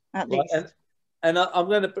 at least. And I'm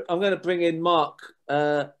going to bring in Mark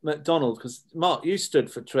McDonald, because Mark, you stood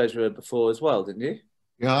for treasurer before as well, didn't you?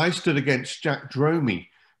 Yeah, I stood against Jack Dromey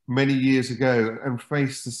many years ago and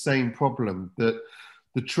faced the same problem, that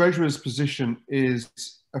the treasurer's position is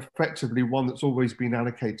effectively one that's always been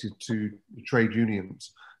allocated to the trade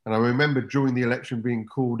unions. And I remember during the election being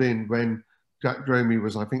called in when Jack Dromey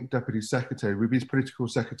was, I think, Deputy Secretary, with his political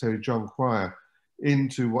secretary, John Quire,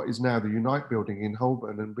 into what is now the Unite building in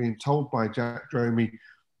Holborn, and being told by Jack Dromey,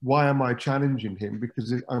 why am I challenging him?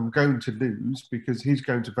 Because I'm going to lose, because he's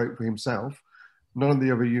going to vote for himself. None of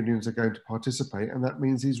the other unions are going to participate, and that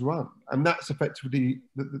means he's run. And that's effectively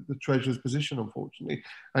the Treasurer's position, unfortunately.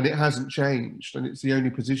 And it hasn't changed, and it's the only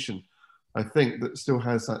position, I think, that still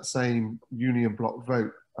has that same union bloc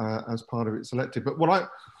vote as part of its elected. But what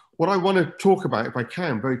I want to talk about, if I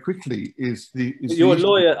can, very quickly, is you're a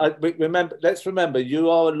lawyer. Let's remember, you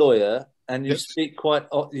are a lawyer, and you speak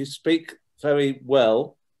very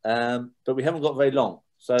well, but we haven't got very long.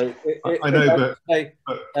 So I know, but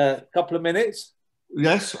a couple of minutes.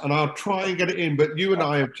 Yes, and I'll try and get it in. But you and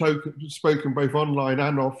I have spoken both online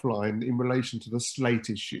and offline in relation to the slate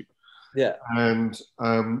issue. Yeah. And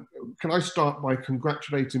can I start by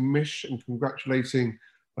congratulating Mish and congratulating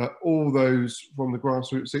all those from the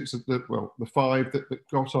grassroots six, the five that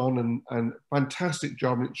got on, and fantastic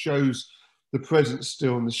job. And it shows the presence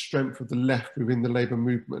still and the strength of the left within the Labour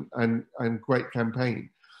movement, and great campaign.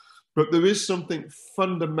 But there is something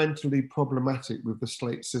fundamentally problematic with the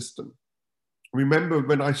slate system. Remember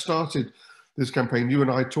when I started this campaign, you and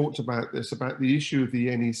I talked about this, about the issue of the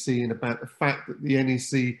NEC and about the fact that the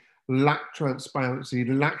NEC lacked transparency,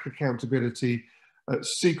 lacked accountability,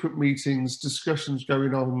 secret meetings, discussions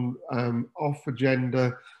going on off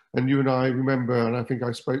agenda. And you and I remember, and I think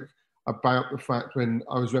I spoke about the fact when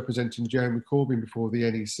I was representing Jeremy Corbyn before the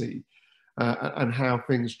NEC and how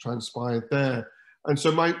things transpired there. And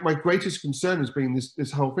so my greatest concern has been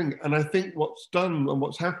this whole thing. And I think what's done and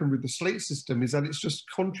what's happened with the slate system is that it's just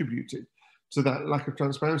contributed to that lack of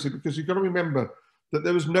transparency, because you've got to remember that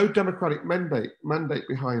there was no democratic mandate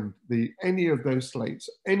behind any of those slates,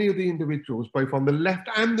 any of the individuals, both on the left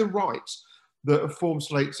and the right, that have formed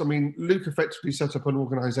slates. I mean, Luke effectively set up an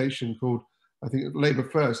organisation called, I think, Labour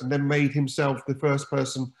First, and then made himself the first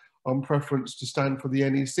person on preference to stand for the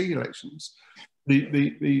NEC elections.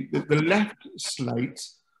 The left slate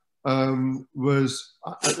was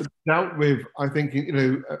dealt with, I think,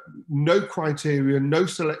 no criteria, no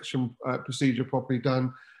selection procedure properly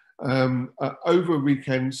done. Over a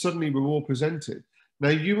weekend, suddenly we're all presented. Now,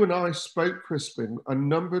 you and I spoke, Crispin, a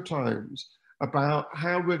number of times about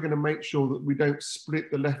how we're going to make sure that we don't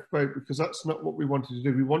split the left vote, because that's not what we wanted to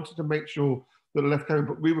do. We wanted to make sure that the left came,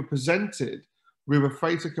 but we were presented with a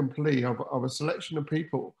fait accompli of a selection of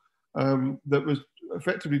people that was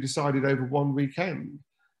effectively decided over one weekend.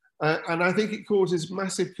 And I think it causes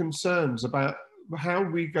massive concerns about how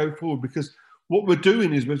we go forward, because what we're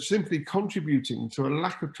doing is we're simply contributing to a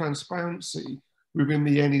lack of transparency within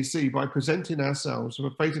the NEC by presenting ourselves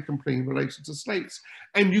with a fait accompli in relation to slates.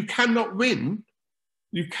 And you cannot win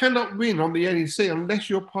on the NEC unless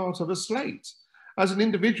you're part of a slate. As an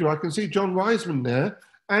individual, I can see John Wiseman there,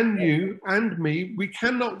 and you and me, we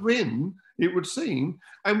cannot win, it would seem,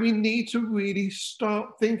 and we need to really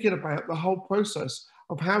start thinking about the whole process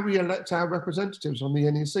of how we elect our representatives on the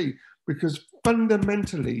NEC, because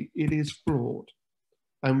fundamentally it is flawed,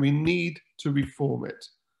 and we need to reform it.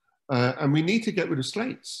 And we need to get rid of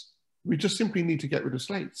slates. We just simply need to get rid of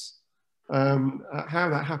slates. How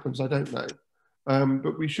that happens, I don't know.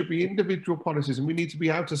 But we should be individual policies, and we need to be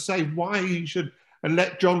able to say why you should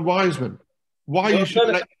elect John Wiseman, why you should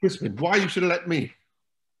elect Crispin, why you should elect me.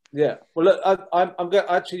 Yeah. Well, look, I'm going.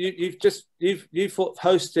 Actually, you've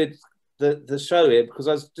hosted the show here, because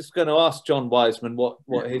I was just going to ask John Wiseman what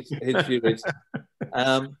his view is.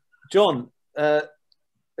 John, are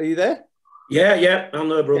you there? Yeah, I'm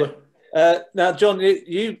there, brother. Now, John,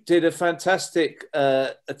 you did a fantastic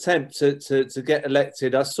attempt to get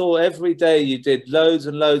elected. I saw every day you did loads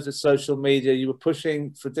and loads of social media. You were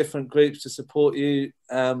pushing for different groups to support you.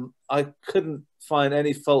 I couldn't find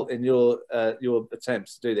any fault in your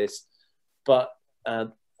attempts to do this. But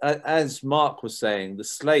as Mark was saying, the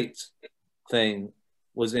slate thing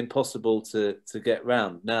was impossible to get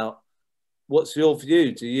round. Now, what's your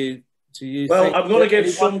view? Do you well, I'm going to give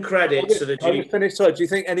some credit to the. Do you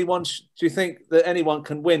think anyone? Do you think that anyone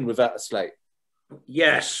can win without a slate?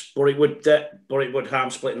 Yes, but it would harm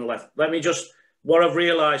splitting the left. Let me just. What I've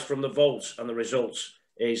realised from the votes and the results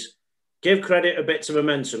is give credit a bit to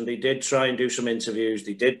Momentum. They did try and do some interviews.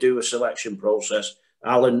 They did do a selection process.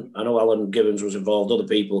 I know Alan Gibbons was involved, other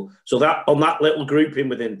people. So that on that little grouping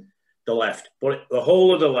within the left, but the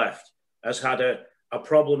whole of the left has had a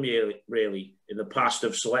problem really in the past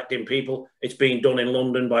of selecting people. It's been done in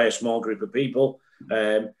London by a small group of people,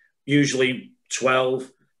 usually 12,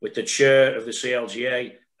 with the chair of the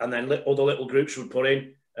CLGA, and then other little groups would put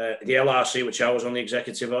in. the LRC, which I was on the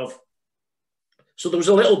executive of. So there was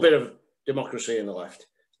a little bit of democracy in the left.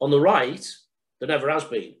 On the right, there never has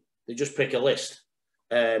been. They just pick a list.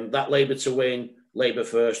 That Labour to win, Labour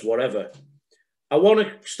first, whatever. I want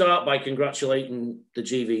to start by congratulating the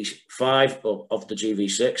GV5 of the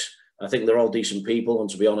GV6. I think they're all decent people, and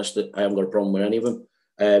to be honest, I haven't got a problem with any of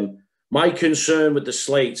them. My concern with the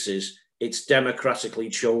slates is it's democratically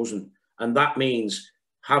chosen, and that means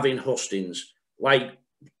having hustings, like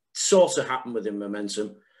sort of happened within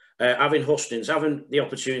Momentum, having hustings, having the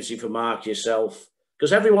opportunity for Mark, yourself,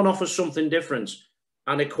 because everyone offers something different,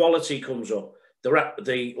 and equality comes up.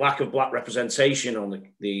 The lack of black representation on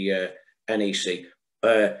the NEC.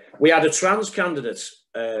 We had a trans candidate,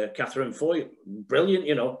 Catherine Foy, brilliant,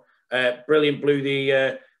 you know, brilliant, blew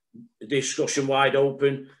the discussion wide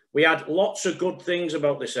open. We had lots of good things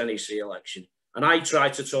about this NEC election. And I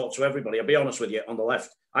tried to talk to everybody. I'll be honest with you, on the left,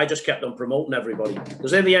 I just kept on promoting everybody.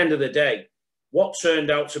 Because at the end of the day, what turned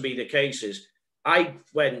out to be the case is I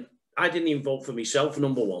didn't even vote for myself,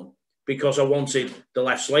 number one, because I wanted the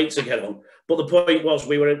left slate to get on. But the point was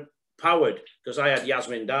we were empowered because I had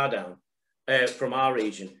Yasmin Dar down from our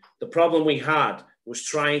region. The problem we had was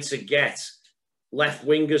trying to get left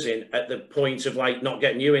wingers in at the point of like not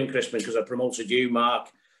getting you in, Crispin, because I promoted you, Mark,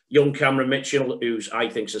 young Cameron Mitchell, who's I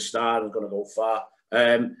think's a star and going to go far,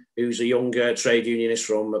 who's a young trade unionist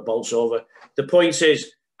from Bolsover. The point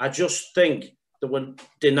is, I just think that we're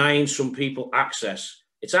denying some people access.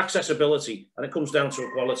 It's accessibility, and it comes down to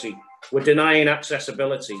equality. We're denying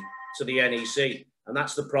accessibility to the NEC, and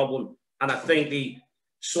that's the problem. And I think the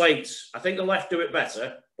slates, I think the left do it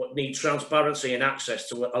better, but need transparency and access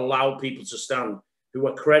to allow people to stand who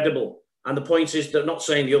are credible. And the point is, they're not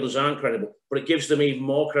saying the others aren't credible, but it gives them even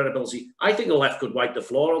more credibility. I think the left could wipe the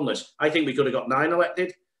floor on this. I think we could have got 9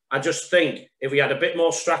 elected. I just think if we had a bit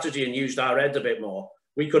more strategy and used our heads a bit more,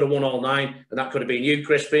 we could have won all 9. And that could have been you,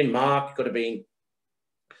 Crispin, Mark, could have been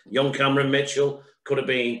young Cameron Mitchell, could have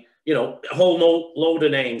been, you know, a whole load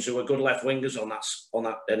of names who are good left wingers on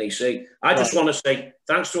that NEC. I just want to say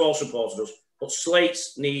thanks to all supporters, but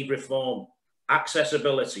slates need reform,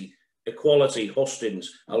 accessibility, equality,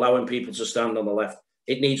 hustings, allowing people to stand on the left.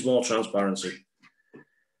 It needs more transparency.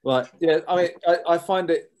 Right. Yeah. I mean, I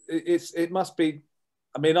find it must be.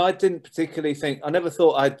 I mean, I didn't particularly think. I never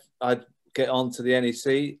thought I'd get on to the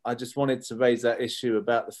NEC. I just wanted to raise that issue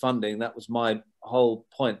about the funding. That was my whole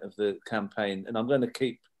point of the campaign, and I'm going to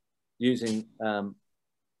keep using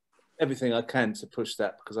everything I can to push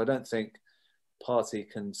that, because I don't think party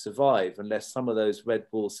can survive unless some of those red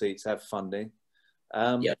ball seats have funding.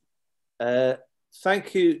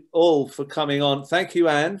 Thank you all for coming on. Thank you,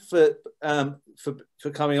 Anne, for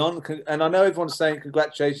coming on. And I know everyone's saying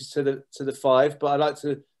congratulations to the 5, but I'd like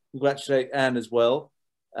to congratulate Anne as well.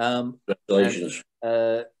 Congratulations.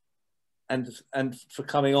 And for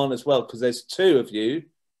coming on as well, because there's 2 of you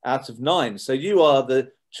out of 9. So you are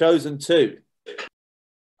the chosen 2.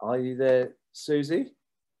 Are you there, Suzy?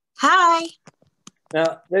 Hi.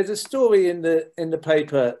 Now, there's a story in the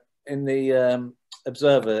paper, in the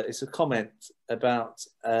Observer. It's a comment about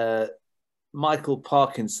Michael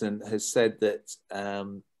Parkinson has said that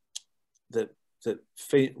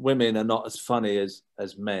women are not as funny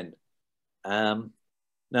as men.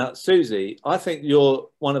 Now, Suzy, I think you're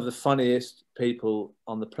one of the funniest people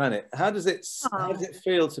on the planet. How does it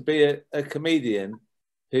feel to be a comedian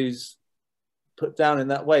who's put down in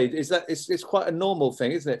that way? It's quite a normal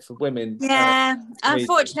thing, isn't it, for women? Yeah,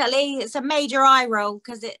 unfortunately, it's a major eye roll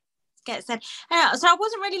because it gets said. So I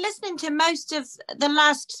wasn't really listening to most of the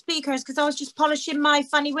last speakers because I was just polishing my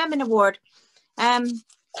Funny Women Award.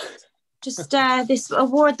 This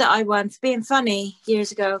award that I won for being funny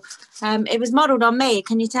years ago. It was modelled on me,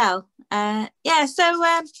 can you tell? Funny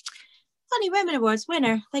Women Awards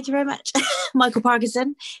winner. Thank you very much, Michael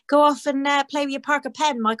Parkinson. Go off and play with your Parker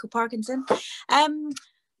pen, Michael Parkinson.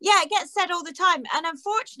 It gets said all the time. And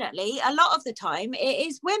unfortunately, a lot of the time, it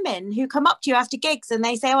is women who come up to you after gigs and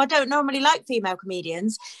they say, oh, I don't normally like female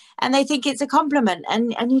comedians. And they think it's a compliment.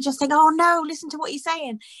 And you just think, oh, no, listen to what you're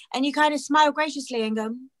saying. And you kind of smile graciously and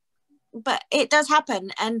go, but it does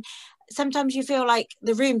happen. And sometimes you feel like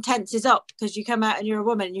the room tenses up because you come out and you're a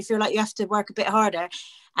woman and you feel like you have to work a bit harder.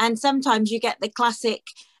 And sometimes you get the classic,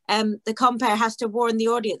 the compere has to warn the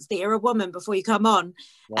audience that you're a woman before you come on.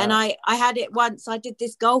 Wow. And I had it once. I did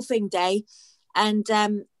this golfing day and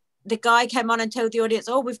the guy came on and told the audience,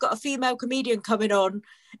 oh, we've got a female comedian coming on.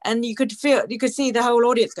 And you could see the whole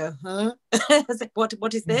audience go, huh? I was like,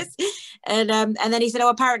 what is this? And then he said, oh,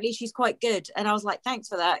 apparently she's quite good. And I was like, thanks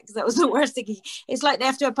for that, because that was the worst thing. It's like they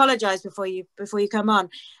have to apologize before you come on.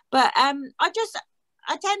 But I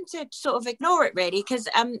I tend to sort of ignore it really, because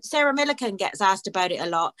Sarah Millican gets asked about it a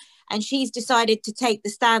lot, and she's decided to take the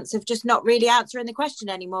stance of just not really answering the question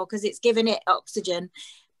anymore because it's giving it oxygen.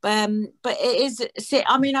 But it is,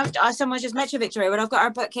 I mean, someone just mentioned Victoria, but I've got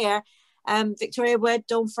our book here. Victoria Wood,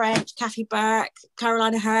 Dawn French, Kathy Burke,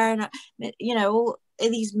 Caroline Aherne, you know, all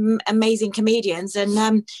these amazing comedians,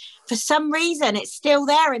 and for some reason it's still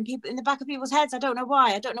there in the back of people's heads. I don't know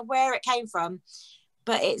why. I don't know where it came from,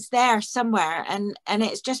 but it's there somewhere, and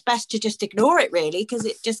it's just best to just ignore it really, because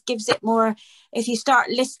it just gives it more. If you start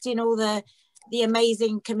listing all the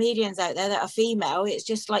amazing comedians out there that are female, it's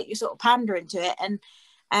just like you're sort of pandering to it.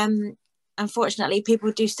 And unfortunately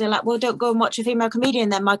people do still like, well, don't go and watch a female comedian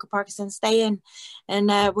then, Michael Parkinson, stay in, and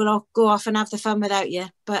we'll all go off and have the fun without you.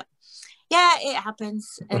 But yeah, it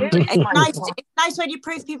happens, and it's nice when you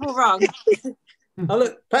prove people wrong. Oh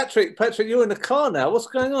look, Patrick, you're in the car now. What's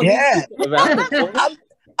going on? Yeah,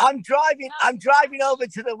 I'm driving over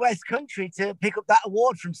to the West Country to pick up that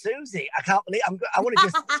award from Suzy. I can't believe I'm going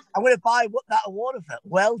to buy that award of her.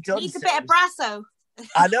 Well done. Needs a bit of Brasso.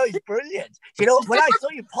 I know, it's brilliant. You know, when I saw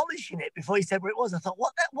you polishing it before you said where it was, I thought,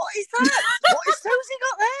 what is that? What has Suzy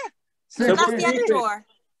got there? So that's the other door.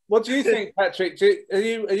 What do you think, Patrick? Are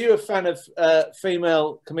you a fan of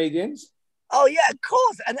female comedians? Oh yeah, of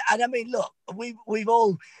course. And I mean, look, we've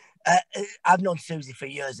all. I've known Suzy for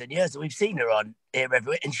years and years, and we've seen her on here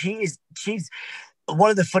everywhere, and she's one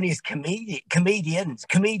of the funniest comedians.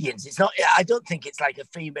 It's not. I don't think it's like a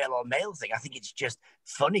female or male thing. I think it's just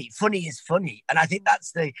funny. Funny is funny, and I think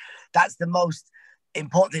that's the most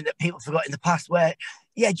important thing that people forgot in the past. Where,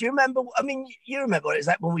 yeah, do you remember? I mean, you remember what it was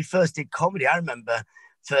like when we first did comedy. I remember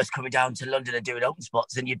first coming down to London and doing open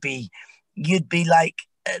spots, and you'd be like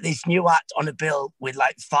this new act on a bill with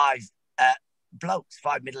like five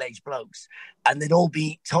middle-aged blokes, and they'd all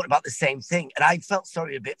be talking about the same thing. And I felt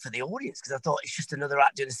sorry a bit for the audience, because I thought it's just another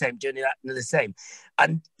act doing the same.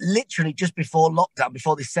 And literally just before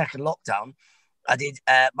this second lockdown, I did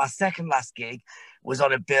my second last gig was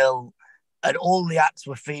on a bill, and all the acts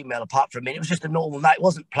were female apart from me. It was just a normal night. It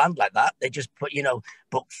wasn't planned like that. They just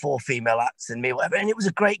booked 4 female acts and me, whatever. And it was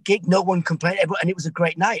a great gig. No one complained. And it was a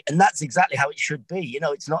great night. And that's exactly how it should be. You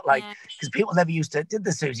know, it's not like, because people never did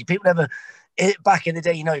the Suzy. People never, back in the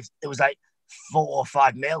day, you know, if there was like 4 or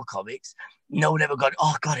 5 male comics, no one ever got,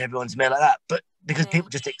 oh God, everyone's male like that. But because people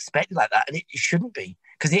just expect it like that, and it shouldn't be,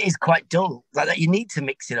 because it is quite dull like that. You need to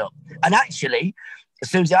mix it up. And actually,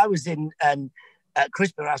 Suzy, I was in,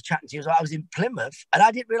 Crispin, I was chatting to you, I was in Plymouth, and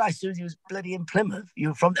I didn't realise Suzy was bloody in Plymouth. You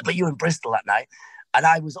were from there, but you were in Bristol that night, and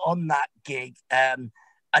I was on that gig, and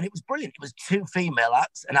it was brilliant. It was 2 female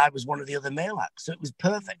acts, and I was one of the other male acts, so it was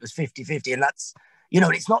perfect. It was 50-50, and that's, you know,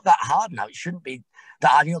 it's not that hard now. It shouldn't be that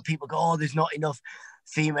hard. You know, people go, oh, there's not enough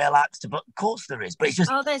female acts to, but of course there is. But it's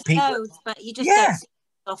just there's loads, but you just don't see it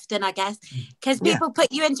often, I guess, because people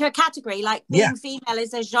put you into a category, like being female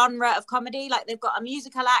is a genre of comedy. Like they've got a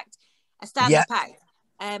musical act, a stand-up act,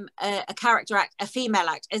 a character act, a female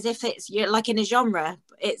act, as if you're like in a genre.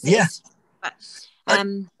 So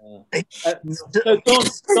Don,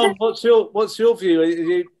 what's your view?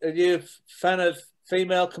 Are you a fan of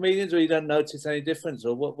female comedians, or you don't notice any difference,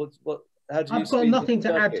 or what? How do you? I've got nothing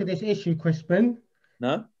to add to this issue, Crispin.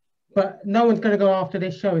 No, but no one's going to go after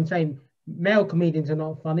this show and say male comedians are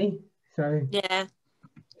not funny. So yeah.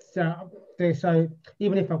 So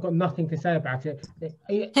even if I've got nothing to say about it,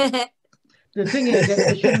 the thing is,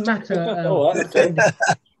 it shouldn't matter.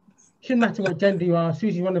 Shouldn't matter what gender you are.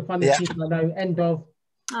 Suzy's one of the funniest people I know. End of.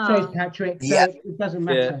 So is Patrick. So it doesn't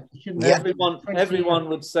matter. Everyone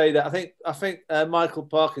would say that. I think Michael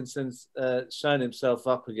Parkinson's shown himself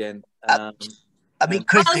up again. I mean,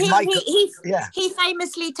 Crispin, he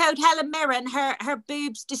famously told Helen Mirren her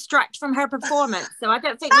boobs distract from her performance. So I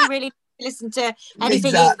don't think we really listen to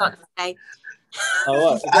anything he's got to say.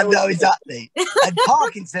 I know exactly. And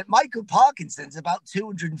Michael Parkinson's about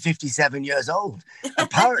 257 years old.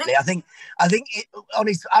 Apparently, I think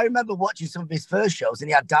I remember watching some of his first shows, and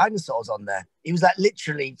he had dinosaurs on there. He was like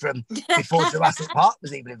literally from before Jurassic Park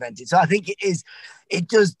was even invented. So I think it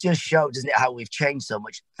does just show, doesn't it, how we've changed so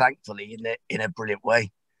much, thankfully, in a brilliant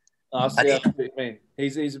way. I see what you mean.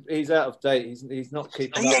 He's out of date. He's not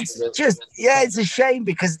keeping up with it. It's a shame,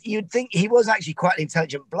 because you'd think he was actually quite an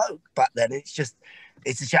intelligent bloke back then. It's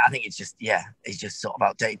a shame. I think it's just sort of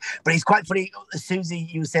outdated. But it's quite funny, Suzy,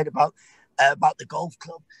 you said about the golf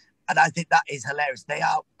club, and I think that is hilarious.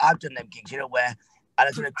 I've done them gigs, you know, where, and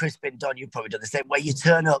I've done a Crispin, Don, you've probably done the same, where you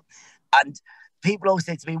turn up and people always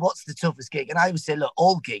say to me, what's the toughest gig? And I always say, look,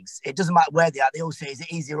 all gigs, it doesn't matter where they are. They always say, is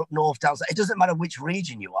it easier up north, down south? It doesn't matter which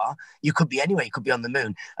region you are. You could be anywhere. You could be on the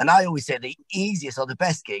moon. And I always say the easiest or the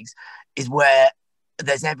best gigs is where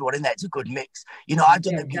there's everyone in there. It's a good mix. You know, I've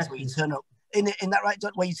done the gigs where you turn up in that right,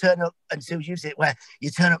 where you turn up, and Suzy used it, where you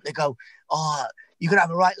turn up and they go, oh, you're going to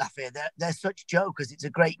have a right laugh here. They're such jokers. It's a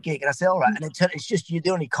great gig. And I say, all right. And it's just, you're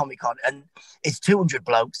the only comic on, and it's 200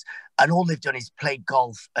 blokes, and all they've done is play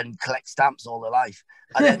golf and collect stamps all their life.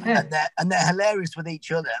 And, they're hilarious with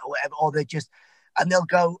each other or whatever, or they're just, and they'll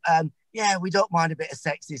go, yeah, we don't mind a bit of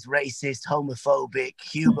sexist, racist, homophobic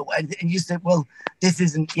humor. And you say, well, this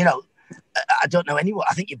isn't, you know, I don't know anyone.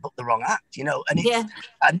 I think you booked the wrong act, you know. And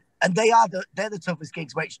and they're the toughest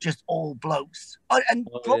gigs where it's just all blokes, and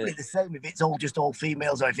probably the same if it's all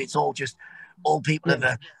females, or if it's all people of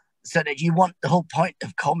a certain age. You want, the whole point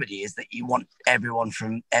of comedy is that you want everyone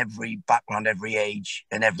from every background, every age,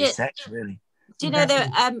 and every sex, really. Do you know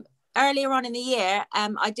that earlier on in the year,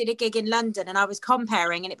 I did a gig in London, and I was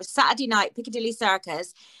comparing, and it was Saturday night, Piccadilly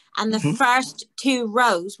Circus, and the first 2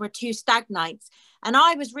 rows were 2 stag nights. And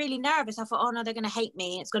I was really nervous. I thought, oh no, they're going to hate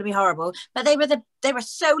me. It's going to be horrible. But they were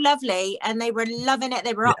so lovely, and they were loving it.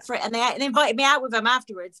 They were up for it, and they invited me out with them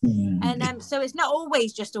afterwards. And so it's not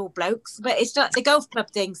always just all blokes, but it's not, the golf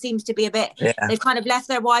club thing seems to be a bit. They've kind of left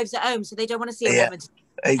their wives at home, so they don't want to see a woman.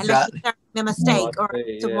 Exactly. Unless a mistake or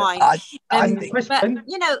some wine. But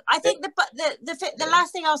you know, I think the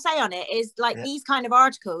last thing I'll say on it is, like, these kind of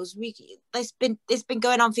articles, it's been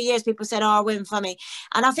going on for years. People said, oh, women funny,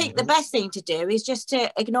 and I think the best thing to do is just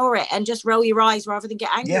to ignore it and just roll your eyes rather than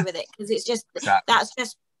get angry with it, because it's just that's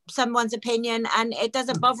just someone's opinion, and it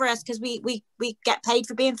doesn't bother us because we get paid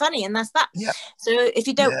for being funny, and that's that. So if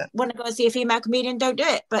you don't want to go and see a female comedian, don't do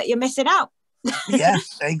it, but you're missing out.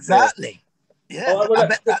 Exactly. Yeah,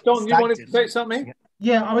 Don, you wanted to say something?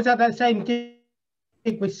 Yeah, I was at that same gig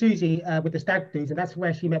with Suzy with the stag dudes, and that's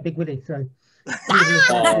where she met Big Willie. So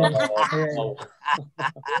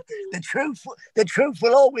the truth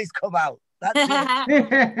will always come out. That's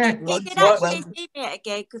it. He did actually see me at a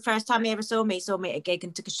gig. The first time he ever saw me at a gig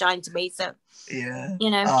and took a shine to me. So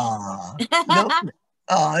you know.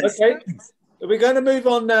 Okay, we're going to move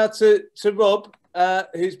on now to Rob,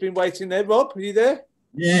 who's been waiting there. Rob, are you there?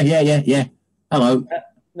 Yeah. Hello.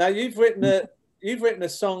 Now you've written a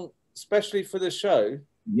song especially for the show.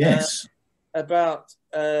 Yes. About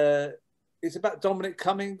it's about Dominic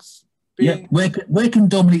Cummings being. Yeah. Where can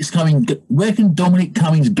Dominic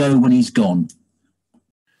Cummings go when he's gone?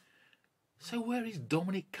 So where is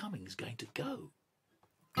Dominic Cummings going to go?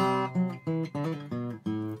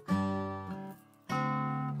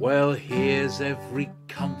 Well, here's every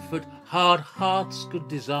comfort hard hearts could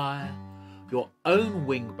desire. Your own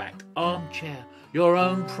wing-backed armchair, your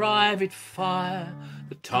own private fire,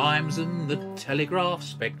 the Times and the Telegraph,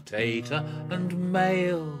 Spectator and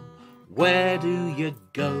Mail. Where do you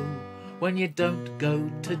go when you don't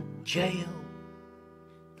go to jail?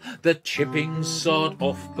 The chipping sod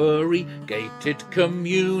off Bury, gated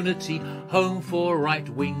community, home for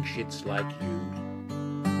right-wing shits like you.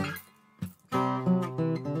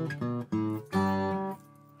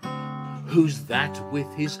 Who's that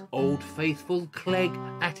with his old faithful Clegg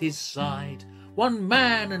at his side? One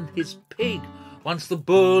man and his pig, once the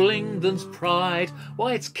Burlington's pride.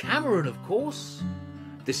 Why, it's Cameron, of course.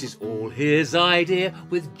 This is all his idea,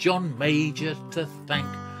 with John Major to thank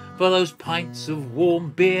for those pints of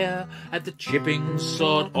warm beer at the chipping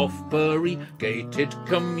sod off Bury, gated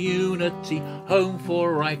community, home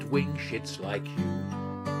for right-wing shits like you.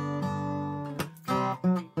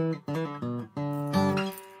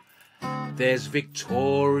 There's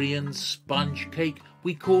Victorian sponge cake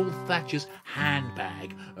we call Thatcher's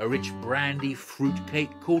handbag, a rich brandy fruit cake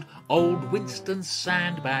called Old Winston's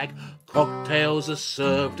sandbag. Cocktails are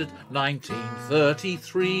served at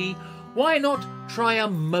 1933. Why not try a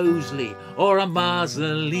Mosley or a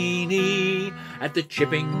Mazzolini at the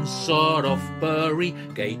chipping sod off Bury,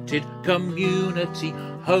 gated community,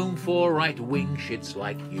 home for right-wing shits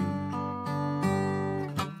like you.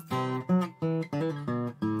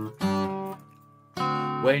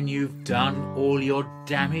 When you've done all your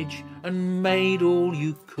damage and made all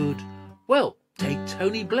you could, well, take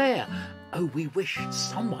Tony Blair. Oh, we wish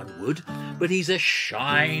someone would, but he's a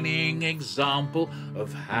shining example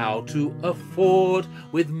of how to afford,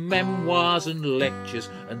 with memoirs and lectures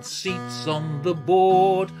and seats on the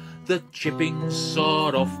board, the chipping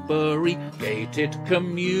sod off Bury, gated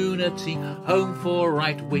community, home for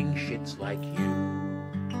right-wing shits like you.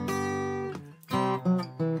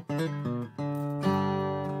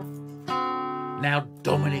 Now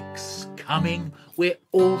Dominic's coming, we're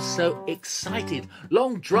all so excited.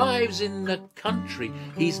 Long drives in the country,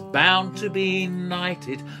 he's bound to be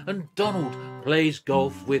knighted. And Donald plays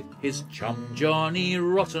golf with his chum Johnny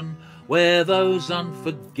Rotten, where those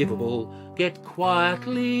unforgivable get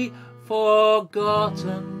quietly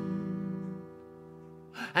forgotten.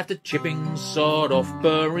 At the chipping sawed-off,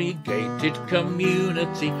 variegated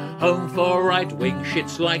community, home for right-wing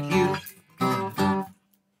shits like you,